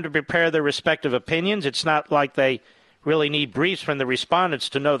enough time to prepare their respective opinions. It's not like they really need briefs from the respondents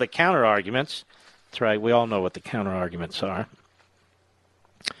to know the counter-arguments. That's right, we all know what the counter-arguments are.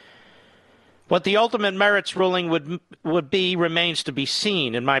 What the ultimate merits ruling would be remains to be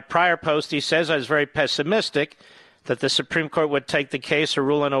seen. In my prior post, he says I was very pessimistic that the Supreme Court would take the case or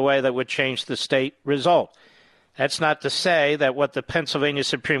rule in a way that would change the state result. That's not to say that what the Pennsylvania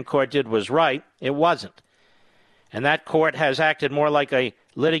Supreme Court did was right. It wasn't. And that court has acted more like a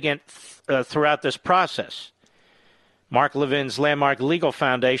litigant throughout this process. Mark Levin's Landmark Legal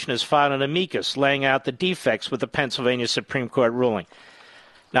Foundation has filed an amicus laying out the defects with the Pennsylvania Supreme Court ruling.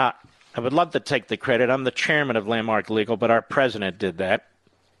 Now, I would love to take the credit. I'm the chairman of Landmark Legal, but our president did that,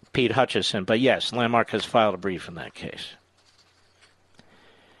 Pete Hutchison. But yes, Landmark has filed a brief in that case.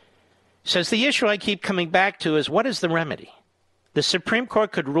 Says the issue I keep coming back to is what is the remedy? The Supreme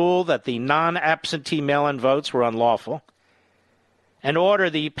Court could rule that the non-absentee mail-in votes were unlawful and order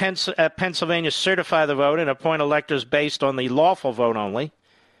the Pennsylvania certify the vote and appoint electors based on the lawful vote only.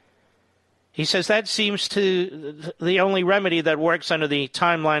 He says that seems to the only remedy that works under the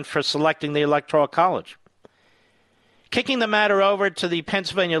timeline for selecting the Electoral College. Kicking the matter over to the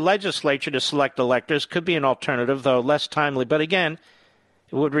Pennsylvania legislature to select electors could be an alternative, though less timely. But again,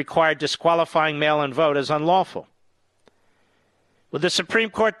 it would require disqualifying mail-in vote as unlawful. Would the Supreme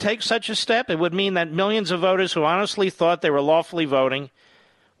Court take such a step? It would mean that millions of voters who honestly thought they were lawfully voting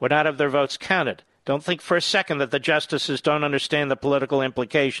would not have their votes counted. Don't think for a second that the justices don't understand the political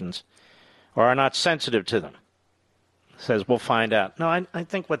implications or are not sensitive to them. Says, we'll find out. No, I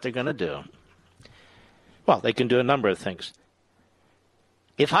think what they're going to do, well, they can do a number of things.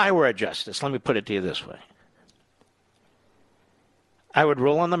 If I were a justice, let me put it to you this way. I would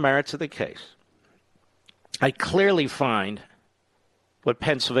rule on the merits of the case. I clearly find what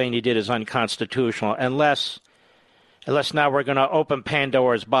Pennsylvania did is unconstitutional unless now we're going to open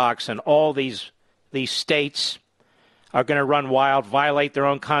Pandora's box and all these states are going to run wild, violate their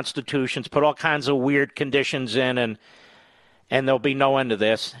own constitutions, put all kinds of weird conditions in, and there'll be no end to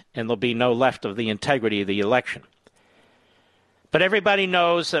this, and there'll be no left of the integrity of the election. But everybody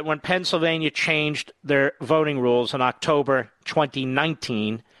knows that when Pennsylvania changed their voting rules in October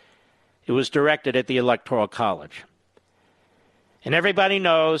 2019, it was directed at the Electoral College. And everybody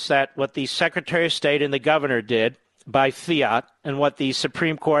knows that what the Secretary of State and the governor did by fiat, and what the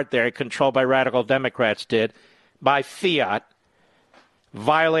Supreme Court there, controlled by radical Democrats, did by fiat,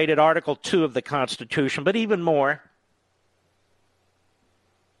 violated Article 2 of the Constitution, but even more,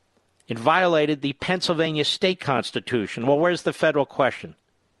 it violated the Pennsylvania state constitution. Well, where's the federal question?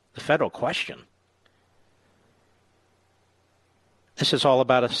 The federal question? This is all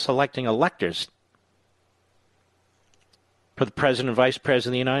about selecting electors for the president and vice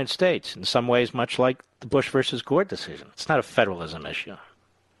president of the United States, in some ways much like the Bush versus Gore decision. It's not a federalism issue.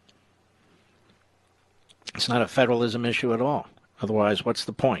 It's not a federalism issue at all. Otherwise, what's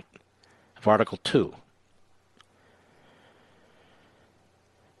the point of Article 2?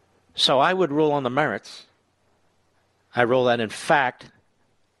 So I would rule on the merits. I rule that, in fact,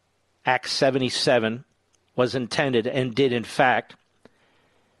 Act 77 was intended and did, in fact,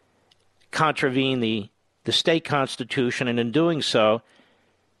 contravene the state constitution, and in doing so,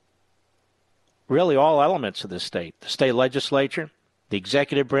 really all elements of the state legislature, the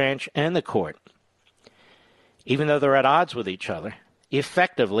executive branch, and the court, even though they're at odds with each other,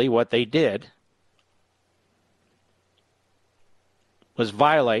 effectively what they did was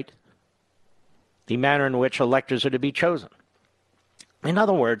violate the manner in which electors are to be chosen. In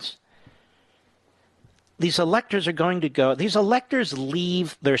other words, these electors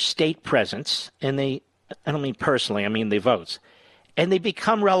leave their state presence, and I don't mean personally, I mean the votes, and they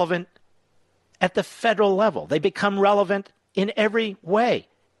become relevant at the federal level. They become relevant in every way.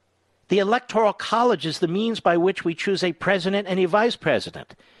 The Electoral College is the means by which we choose a president and a vice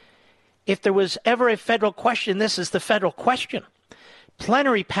president. If there was ever a federal question, this is the federal question.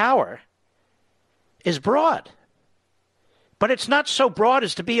 Plenary power is broad, but it's not so broad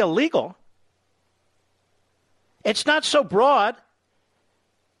as to be illegal. It's not so broad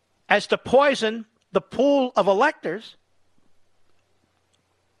as to poison the pool of electors.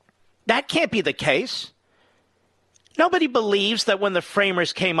 That can't be the case. Nobody believes that when the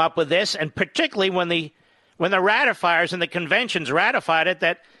framers came up with this, and particularly when the ratifiers and the conventions ratified it,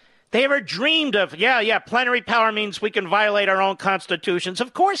 that they ever dreamed of, plenary power means we can violate our own constitutions.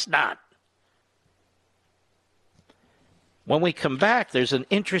 Of course not. When we come back, there's an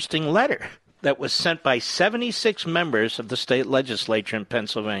interesting letter that was sent by 76 members of the state legislature in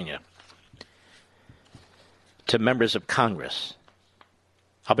Pennsylvania to members of Congress.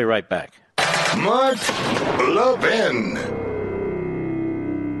 I'll be right back. Mark Levin.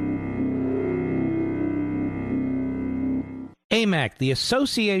 AMAC, the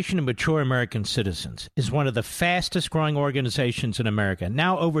Association of Mature American Citizens, is one of the fastest growing organizations in America.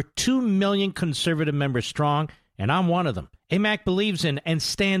 Now over 2 million conservative members strong, and I'm one of them. AMAC believes in and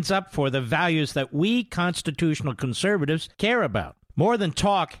stands up for the values that we constitutional conservatives care about. More than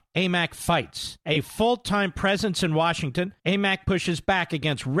talk, AMAC fights. A full-time presence in Washington, AMAC pushes back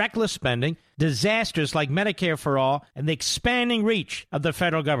against reckless spending, disasters like Medicare for All, and the expanding reach of the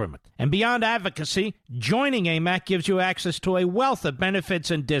federal government. And beyond advocacy, joining AMAC gives you access to a wealth of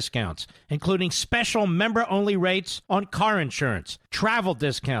benefits and discounts, including special member-only rates on car insurance, travel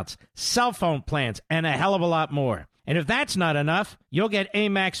discounts, cell phone plans, and a hell of a lot more. And if that's not enough, you'll get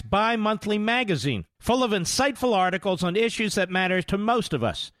AMAC's bi-monthly magazine, full of insightful articles on issues that matter to most of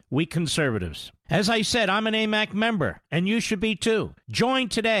us, we conservatives. As I said, I'm an AMAC member, and you should be too. Join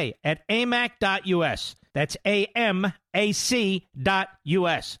today at amac.us. That's AMAC.us.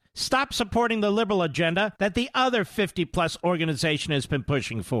 Stop supporting the liberal agenda that the other 50-plus organization has been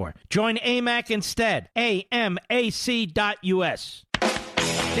pushing for. Join AMAC instead. AMAC.us.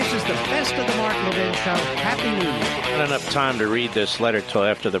 This is the best of the Mark Levin Show. Happy New Year. Not enough time to read this letter till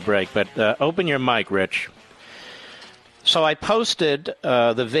after the break, but open your mic, Rich. So I posted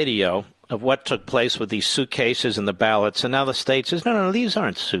the video of what took place with these suitcases and the ballots, and now the state says, no, these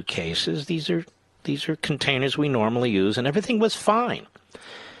aren't suitcases. These are containers we normally use, and everything was fine.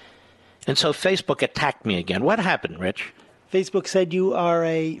 And so Facebook attacked me again. What happened, Rich? Facebook said you are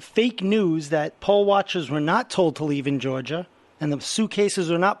a fake news, that poll watchers were not told to leave in Georgia, and the suitcases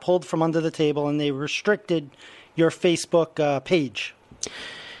were not pulled from under the table, and they restricted your Facebook page.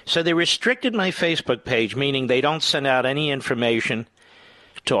 So they restricted my Facebook page, meaning they don't send out any information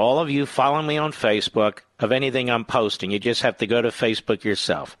to all of you following me on Facebook of anything I'm posting. You just have to go to Facebook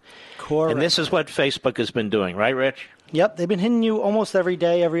yourself. Correct. And this is what Facebook has been doing, right, Rich? Yep, they've been hitting you almost every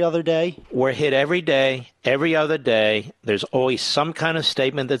day, every other day. We're hit every day, every other day. There's always some kind of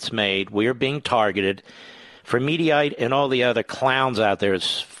statement that's made. We are being targeted. For Mediaite and all the other clowns out there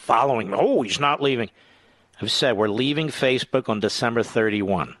is following, he's not leaving. have said we're leaving Facebook on December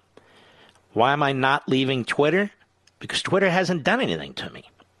 31. Why am I not leaving Twitter? Because Twitter hasn't done anything to me.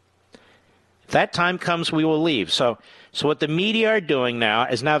 If that time comes, we will leave. So what the media are doing now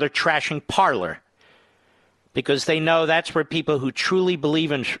is now they're trashing Parler, because they know that's where people who truly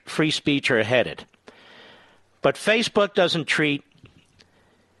believe in free speech are headed. But Facebook doesn't treat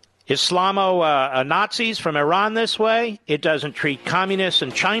Islamo-Nazis from Iran this way. It doesn't treat communists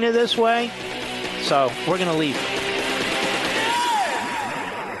in China this way. So we're going to leave.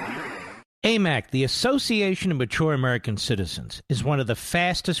 AMAC, the Association of Mature American Citizens, is one of the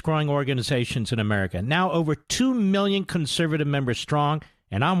fastest-growing organizations in America. Now over 2 million conservative members strong,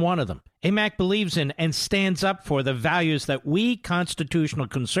 and I'm one of them. AMAC believes in and stands up for the values that we constitutional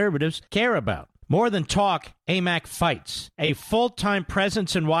conservatives care about. More than talk, AMAC fights. A full-time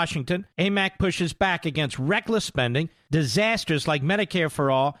presence in Washington, AMAC pushes back against reckless spending, disasters like Medicare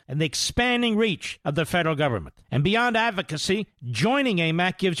for All, and the expanding reach of the federal government. And beyond advocacy, joining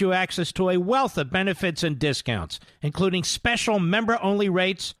AMAC gives you access to a wealth of benefits and discounts, including special member-only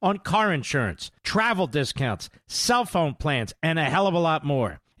rates on car insurance, travel discounts, cell phone plans, and a hell of a lot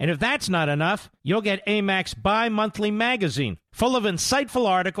more. And if that's not enough, you'll get AMAC's bi-monthly magazine, full of insightful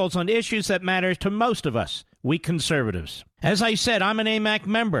articles on issues that matter to most of us, we conservatives. As I said, I'm an AMAC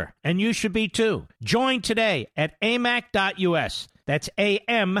member, and you should be too. Join today at amac.us. That's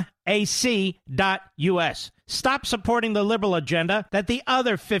AMAC.us. Stop supporting the liberal agenda that the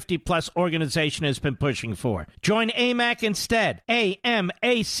other 50-plus organization has been pushing for. Join AMAC instead. AMAC.us.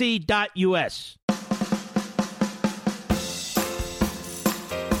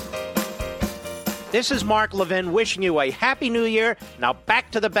 This is Mark Levin wishing you a Happy New Year. Now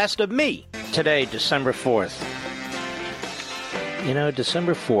back to the best of me. Today, December 4th. You know,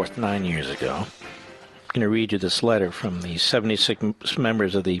 December 4th, 9 years ago, I'm going to read you this letter from the 76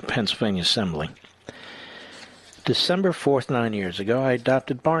 members of the Pennsylvania Assembly. December 4th, 9 years ago, I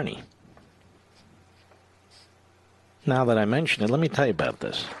adopted Barney. Now that I mention it, let me tell you about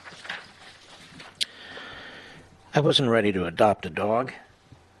this. I wasn't ready to adopt a dog.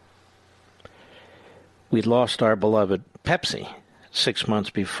 We'd lost our beloved Pepsi 6 months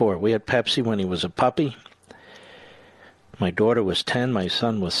before. We had Pepsi when he was a puppy. My daughter was 10, my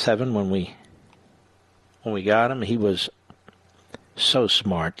son was 7 when we got him. He was so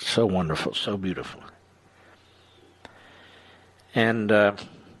smart, so wonderful, so beautiful. And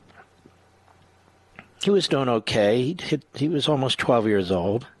he was doing okay. He was almost 12 years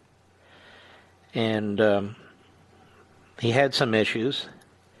old. And he had some issues.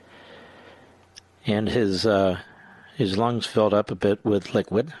 And his lungs filled up a bit with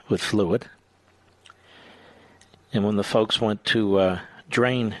fluid. And when the folks went to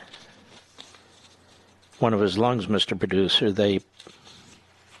drain one of his lungs, Mr. Producer, they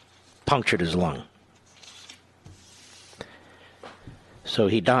punctured his lung. So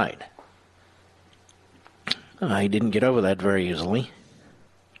he died. I didn't get over that very easily.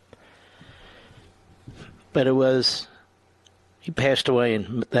 But he passed away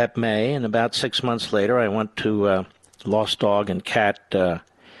in that May, and about 6 months later, I went to Lost Dog and Cat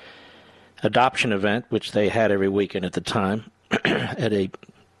adoption event, which they had every weekend at the time, at a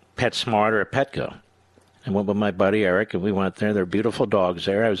PetSmart or a Petco. I went with my buddy Eric, and we went there. There are beautiful dogs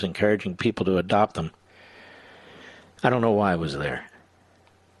there. I was encouraging people to adopt them. I don't know why I was there,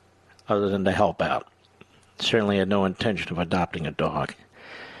 other than to help out. Certainly had no intention of adopting a dog.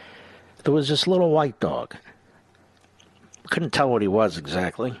 There was this little white dog. Couldn't tell what he was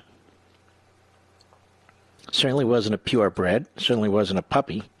exactly. Certainly wasn't a purebred. Certainly wasn't a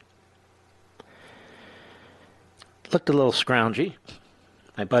puppy. Looked a little scroungy.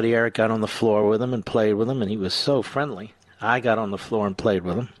 My buddy Eric got on the floor with him and played with him, and he was so friendly. I got on the floor and played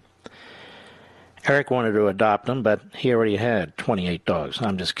with him. Eric wanted to adopt him, but he already had 28 dogs.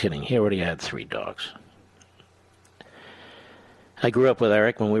 I'm just kidding. He already had 3 dogs. I grew up with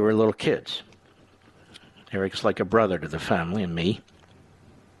Eric when we were little kids. Eric's like a brother to the family and me.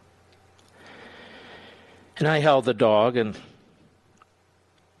 And I held the dog, and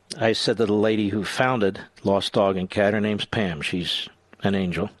I said to the lady who founded Lost Dog and Cat, her name's Pam, she's an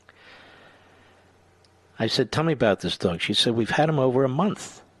angel. I said, tell me about this dog. She said, we've had him over a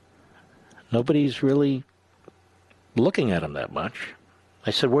month. Nobody's really looking at him that much.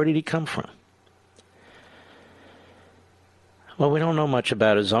 I said, where did he come from? Well, we don't know much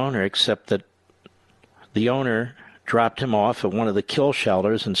about his owner, except that the owner dropped him off at one of the kill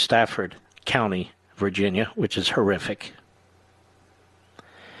shelters in Stafford County, Virginia, which is horrific.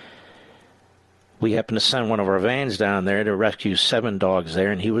 We happened to send one of our vans down there to rescue 7 dogs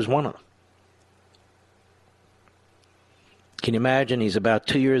there, and he was one of them. Can you imagine? He's about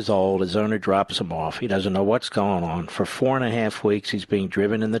 2 years old. His owner drops him off. He doesn't know what's going on. For 4.5 weeks, he's being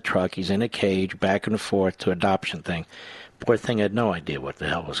driven in the truck. He's in a cage, back and forth to adoption thing. Poor thing had no idea what the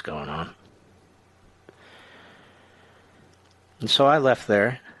hell was going on. And so I left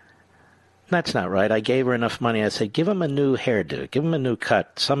there. That's not right. I gave her enough money. I said, give him a new hairdo. Give him a new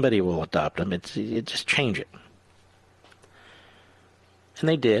cut. Somebody will adopt him. Just change it. And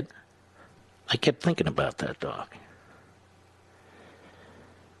they did. I kept thinking about that dog.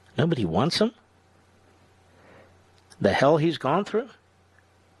 Nobody wants him? The hell he's gone through?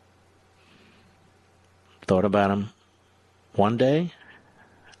 Thought about him one day,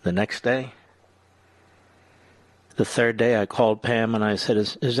 the next day. The third day I called Pam and I said,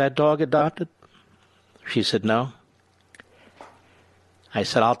 is that dog adopted? She said, no. I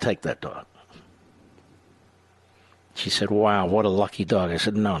said, I'll take that dog. She said, wow, what a lucky dog. I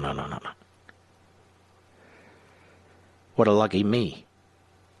said, no. What a lucky me.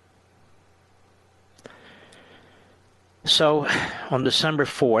 So, on December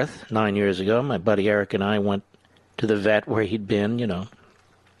 4th, 9 years ago, my buddy Eric and I went to the vet where he'd been, you know.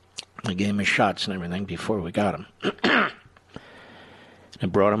 I gave him his shots and everything before we got him. I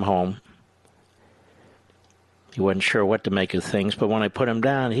brought him home. He wasn't sure what to make of things, but when I put him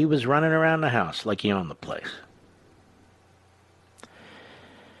down, he was running around the house like he owned the place.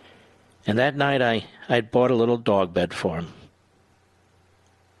 And that night, I'd bought a little dog bed for him.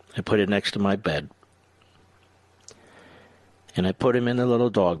 I put it next to my bed. And I put him in the little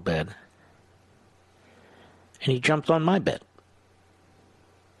dog bed. And he jumped on my bed.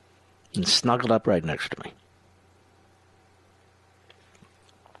 And snuggled up right next to me.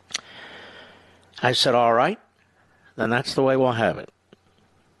 I said, all right, then that's the way we'll have it.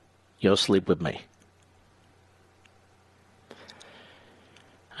 You'll sleep with me.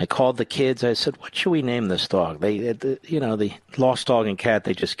 I called the kids. I said, what should we name this dog? The lost dog and cat,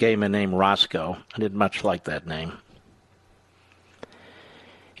 they just gave him a name, Roscoe. I didn't much like that name.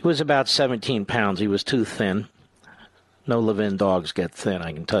 He was about 17 pounds. He was too thin. No live-in dogs get thin,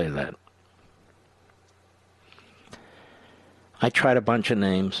 I can tell you that. I tried a bunch of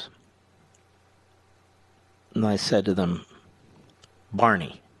names. And I said to them,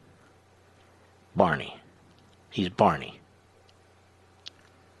 Barney. Barney. He's Barney.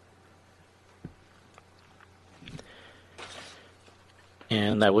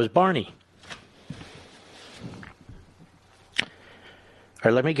 And that was Barney. All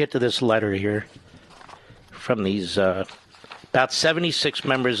right, let me get to this letter here from these about 76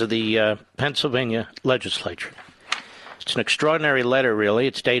 members of the Pennsylvania legislature. It's an extraordinary letter, really.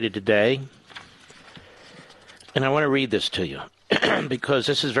 It's dated today. And I want to read this to you because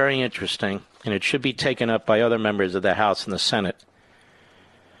this is very interesting, and it should be taken up by other members of the House and the Senate.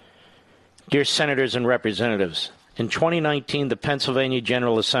 Dear Senators and Representatives, in 2019, the Pennsylvania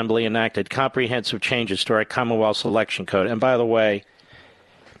General Assembly enacted comprehensive changes to our Commonwealth's election code. And by the way,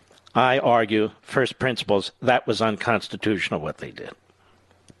 I argue, first principles, that was unconstitutional what they did.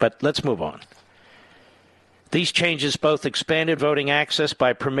 But let's move on. These changes both expanded voting access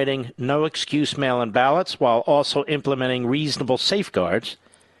by permitting no-excuse mail-in ballots while also implementing reasonable safeguards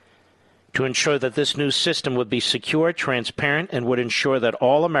to ensure that this new system would be secure, transparent, and would ensure that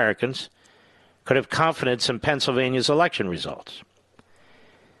all Americans could have confidence in Pennsylvania's election results.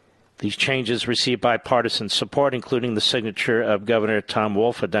 These changes received bipartisan support, including the signature of Governor Tom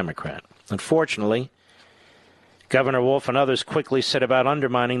Wolf, a Democrat. Unfortunately, Governor Wolf and others quickly set about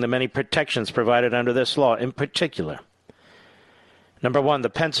undermining the many protections provided under this law. In particular, number one, the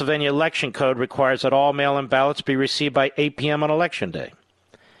Pennsylvania Election Code requires that all mail-in ballots be received by 8 p.m. on Election Day.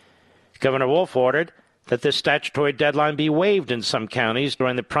 Governor Wolf ordered that this statutory deadline be waived in some counties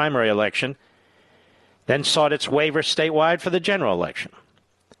during the primary election, then sought its waiver statewide for the general election.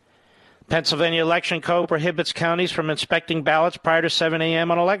 Pennsylvania Election Code prohibits counties from inspecting ballots prior to 7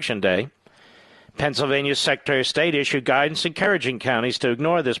 a.m. on Election Day. Pennsylvania's Secretary of State issued guidance encouraging counties to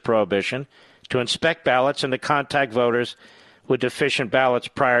ignore this prohibition, to inspect ballots and to contact voters with deficient ballots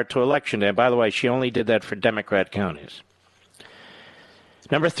prior to Election Day. And by the way, she only did that for Democrat counties.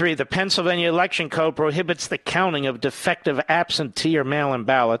 Number three, the Pennsylvania Election Code prohibits the counting of defective absentee or mail-in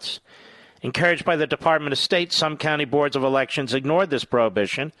ballots. Encouraged by the Department of State, some county boards of elections ignored this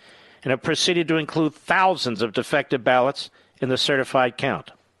prohibition and have proceeded to include thousands of defective ballots in the certified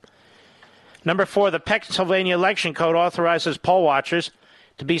count. Number four, the Pennsylvania Election Code authorizes poll watchers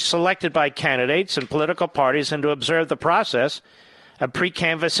to be selected by candidates and political parties and to observe the process of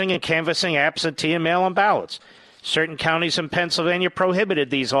pre-canvassing and canvassing absentee and mail-in ballots. Certain counties in Pennsylvania prohibited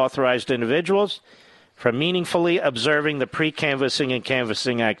these authorized individuals from meaningfully observing the pre-canvassing and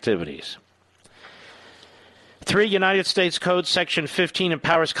canvassing activities. 3, United States Code Section 15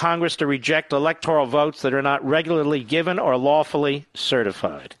 empowers Congress to reject electoral votes that are not regularly given or lawfully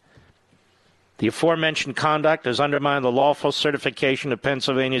certified. The aforementioned conduct has undermined the lawful certification of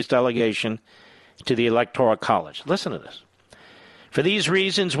Pennsylvania's delegation to the Electoral College. Listen to this. For these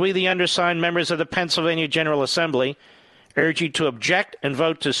reasons, we, the undersigned members of the Pennsylvania General Assembly, urge you to object and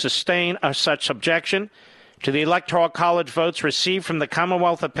vote to sustain such objection to the Electoral College votes received from the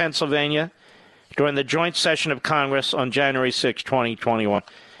Commonwealth of Pennsylvania during the joint session of Congress on January 6, 2021.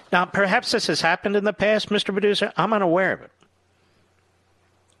 Now, perhaps this has happened in the past, Mr. Producer. I'm unaware of it.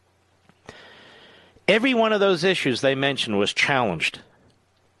 Every one of those issues they mentioned was challenged.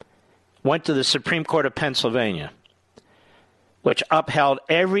 Went to the Supreme Court of Pennsylvania, which upheld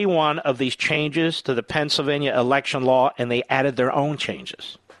every one of these changes to the Pennsylvania election law, and they added their own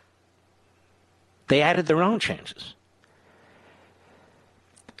changes. They added their own changes.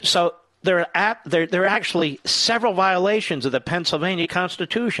 So there are actually several violations of the Pennsylvania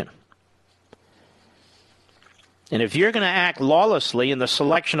Constitution. And if you're going to act lawlessly in the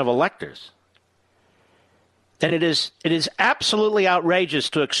selection of electors, then it is absolutely outrageous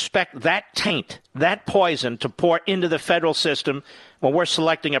to expect that taint, that poison, to pour into the federal system when we're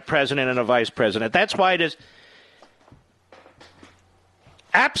selecting a president and a vice president. That's why it is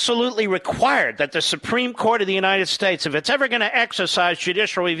absolutely required that the Supreme Court of the United States, if it's ever going to exercise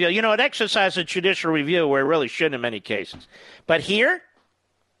judicial review, it exercises judicial review where it really shouldn't in many cases. But here,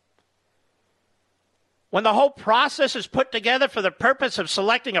 when the whole process is put together for the purpose of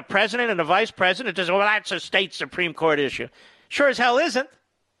selecting a president and a vice president, well, that's a state Supreme Court issue. Sure as hell isn't.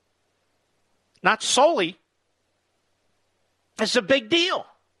 Not solely. It's a big deal.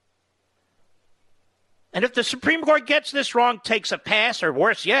 And if the Supreme Court gets this wrong, takes a pass, or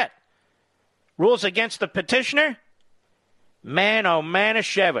worse yet, rules against the petitioner, man, oh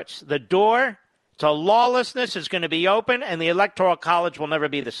Manischewitz, the door to lawlessness is going to be open, and the Electoral College will never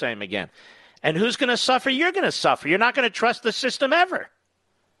be the same again. And who's going to suffer? You're going to suffer. You're not going to trust the system ever.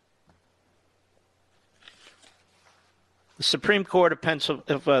 The Supreme Court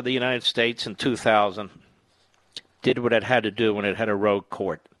of the United States in 2000 did what it had to do when it had a rogue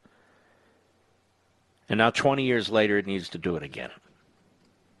court. And now 20 years later, it needs to do it again.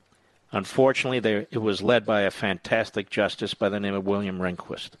 Unfortunately, it was led by a fantastic justice by the name of William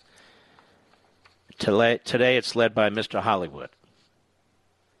Rehnquist. Today, it's led by Mr. Hollywood,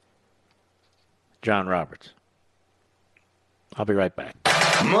 John Roberts. I'll be right back.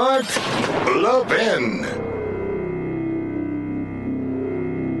 Mark Levin.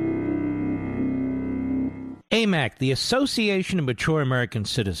 AMAC, the Association of Mature American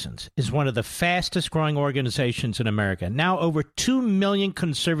Citizens, is one of the fastest-growing organizations in America, now over 2 million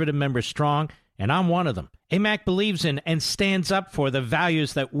conservative members strong, and I'm one of them. AMAC believes in and stands up for the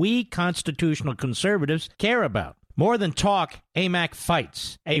values that we constitutional conservatives care about. More than talk, AMAC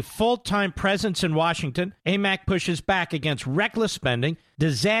fights. A full-time presence in Washington, AMAC pushes back against reckless spending,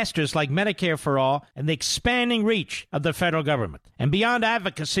 disasters like Medicare for All, and the expanding reach of the federal government. And beyond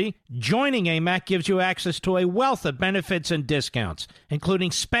advocacy, joining AMAC gives you access to a wealth of benefits and discounts,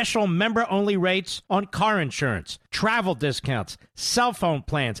 including special member-only rates on car insurance, travel discounts, cell phone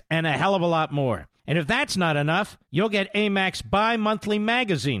plans, and a hell of a lot more. And if that's not enough, you'll get AMAC's bi-monthly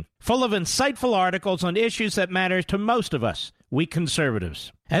magazine, full of insightful articles on issues that matter to most of us, we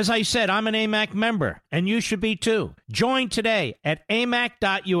conservatives. As I said, I'm an AMAC member, and you should be too. Join today at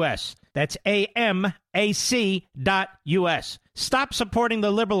amac.us. That's AMAC.us. Stop supporting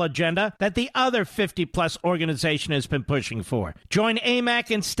the liberal agenda that the other 50-plus organization has been pushing for. Join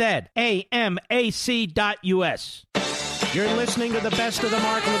AMAC instead. AMAC.us. You're listening to the Best of the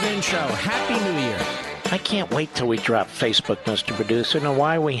Mark Levin Show. Happy New Year. I can't wait till we drop Facebook, Mr. Producer. Now,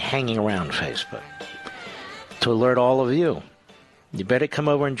 why are we hanging around Facebook? To alert all of you. You better come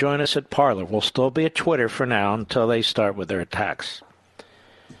over and join us at Parler. We'll still be at Twitter for now until they start with their attacks.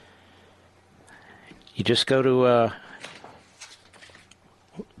 You just go to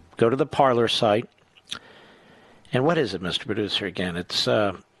the Parler site. And what is it, Mr. Producer, again? It's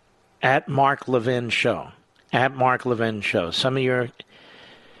at Mark Levin Show. At Mark Levin Show. Some of you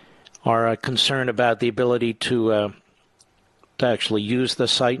are concerned about the ability to actually use the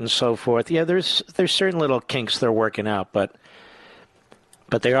site and so forth. Yeah, there's certain little kinks they're working out, but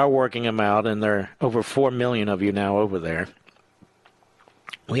they are working them out, and there are over 4 million of you now over there.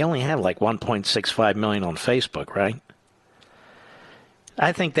 We only have like 1.65 million on Facebook, right?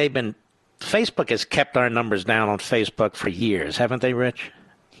 I think Facebook has kept our numbers down on Facebook for years, haven't they, Rich?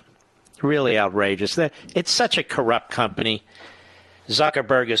 Really outrageous. It's such a corrupt company.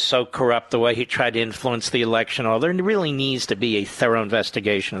 Zuckerberg is so corrupt the way he tried to influence the election. There really needs to be a thorough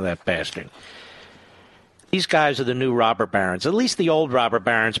investigation of that bastard. These guys are the new robber barons. At least the old robber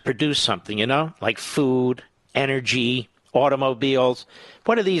barons produce something, you know, like food, energy, automobiles.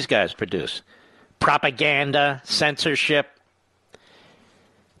 What do these guys produce? Propaganda, censorship.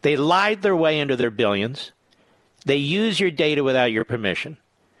 They lied their way into their billions. They use your data without your permission.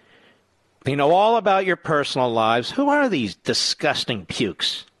 They know all about your personal lives. Who are these disgusting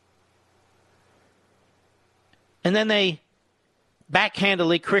pukes? And then they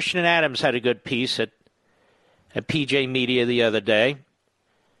backhandedly, Christian Adams had a good piece at PJ Media the other day,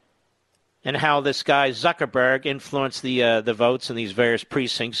 and how this guy Zuckerberg influenced the votes in these various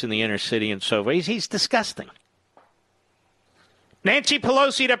precincts in the inner city and so forth. He's disgusting. Nancy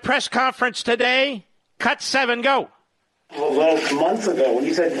Pelosi at a press conference today. Cut 7, go. Well, months ago, when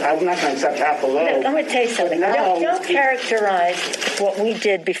you said, I'm not going to accept half a loaf. I'm going to tell you something. Don't characterize what we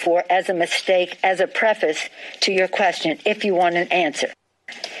did before as a mistake, as a preface to your question, if you want an answer.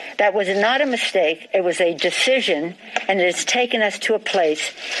 That was not a mistake. It was a decision, and it has taken us to a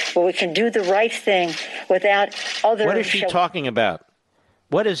place where we can do the right thing without other... What is she talking about?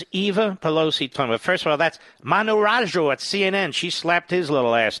 What is Eva Pelosi talking about? First of all, that's Manu Raju at CNN. She slapped his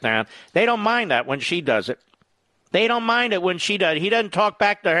little ass down. They don't mind that when she does it. They don't mind it when she does it. He doesn't talk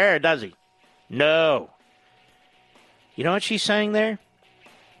back to her, does he? No. You know what she's saying there?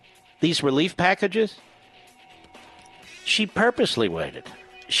 These relief packages? She purposely waited.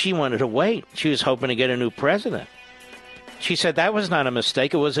 She wanted to wait. She was hoping to get a new president. She said that was not a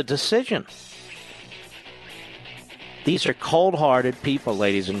mistake. It was a decision. These are cold-hearted people,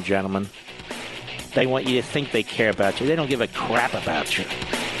 ladies and gentlemen. They want you to think they care about you. They don't give a crap about you.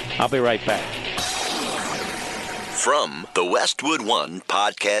 I'll be right back. From the Westwood One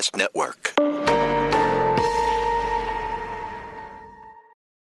Podcast Network.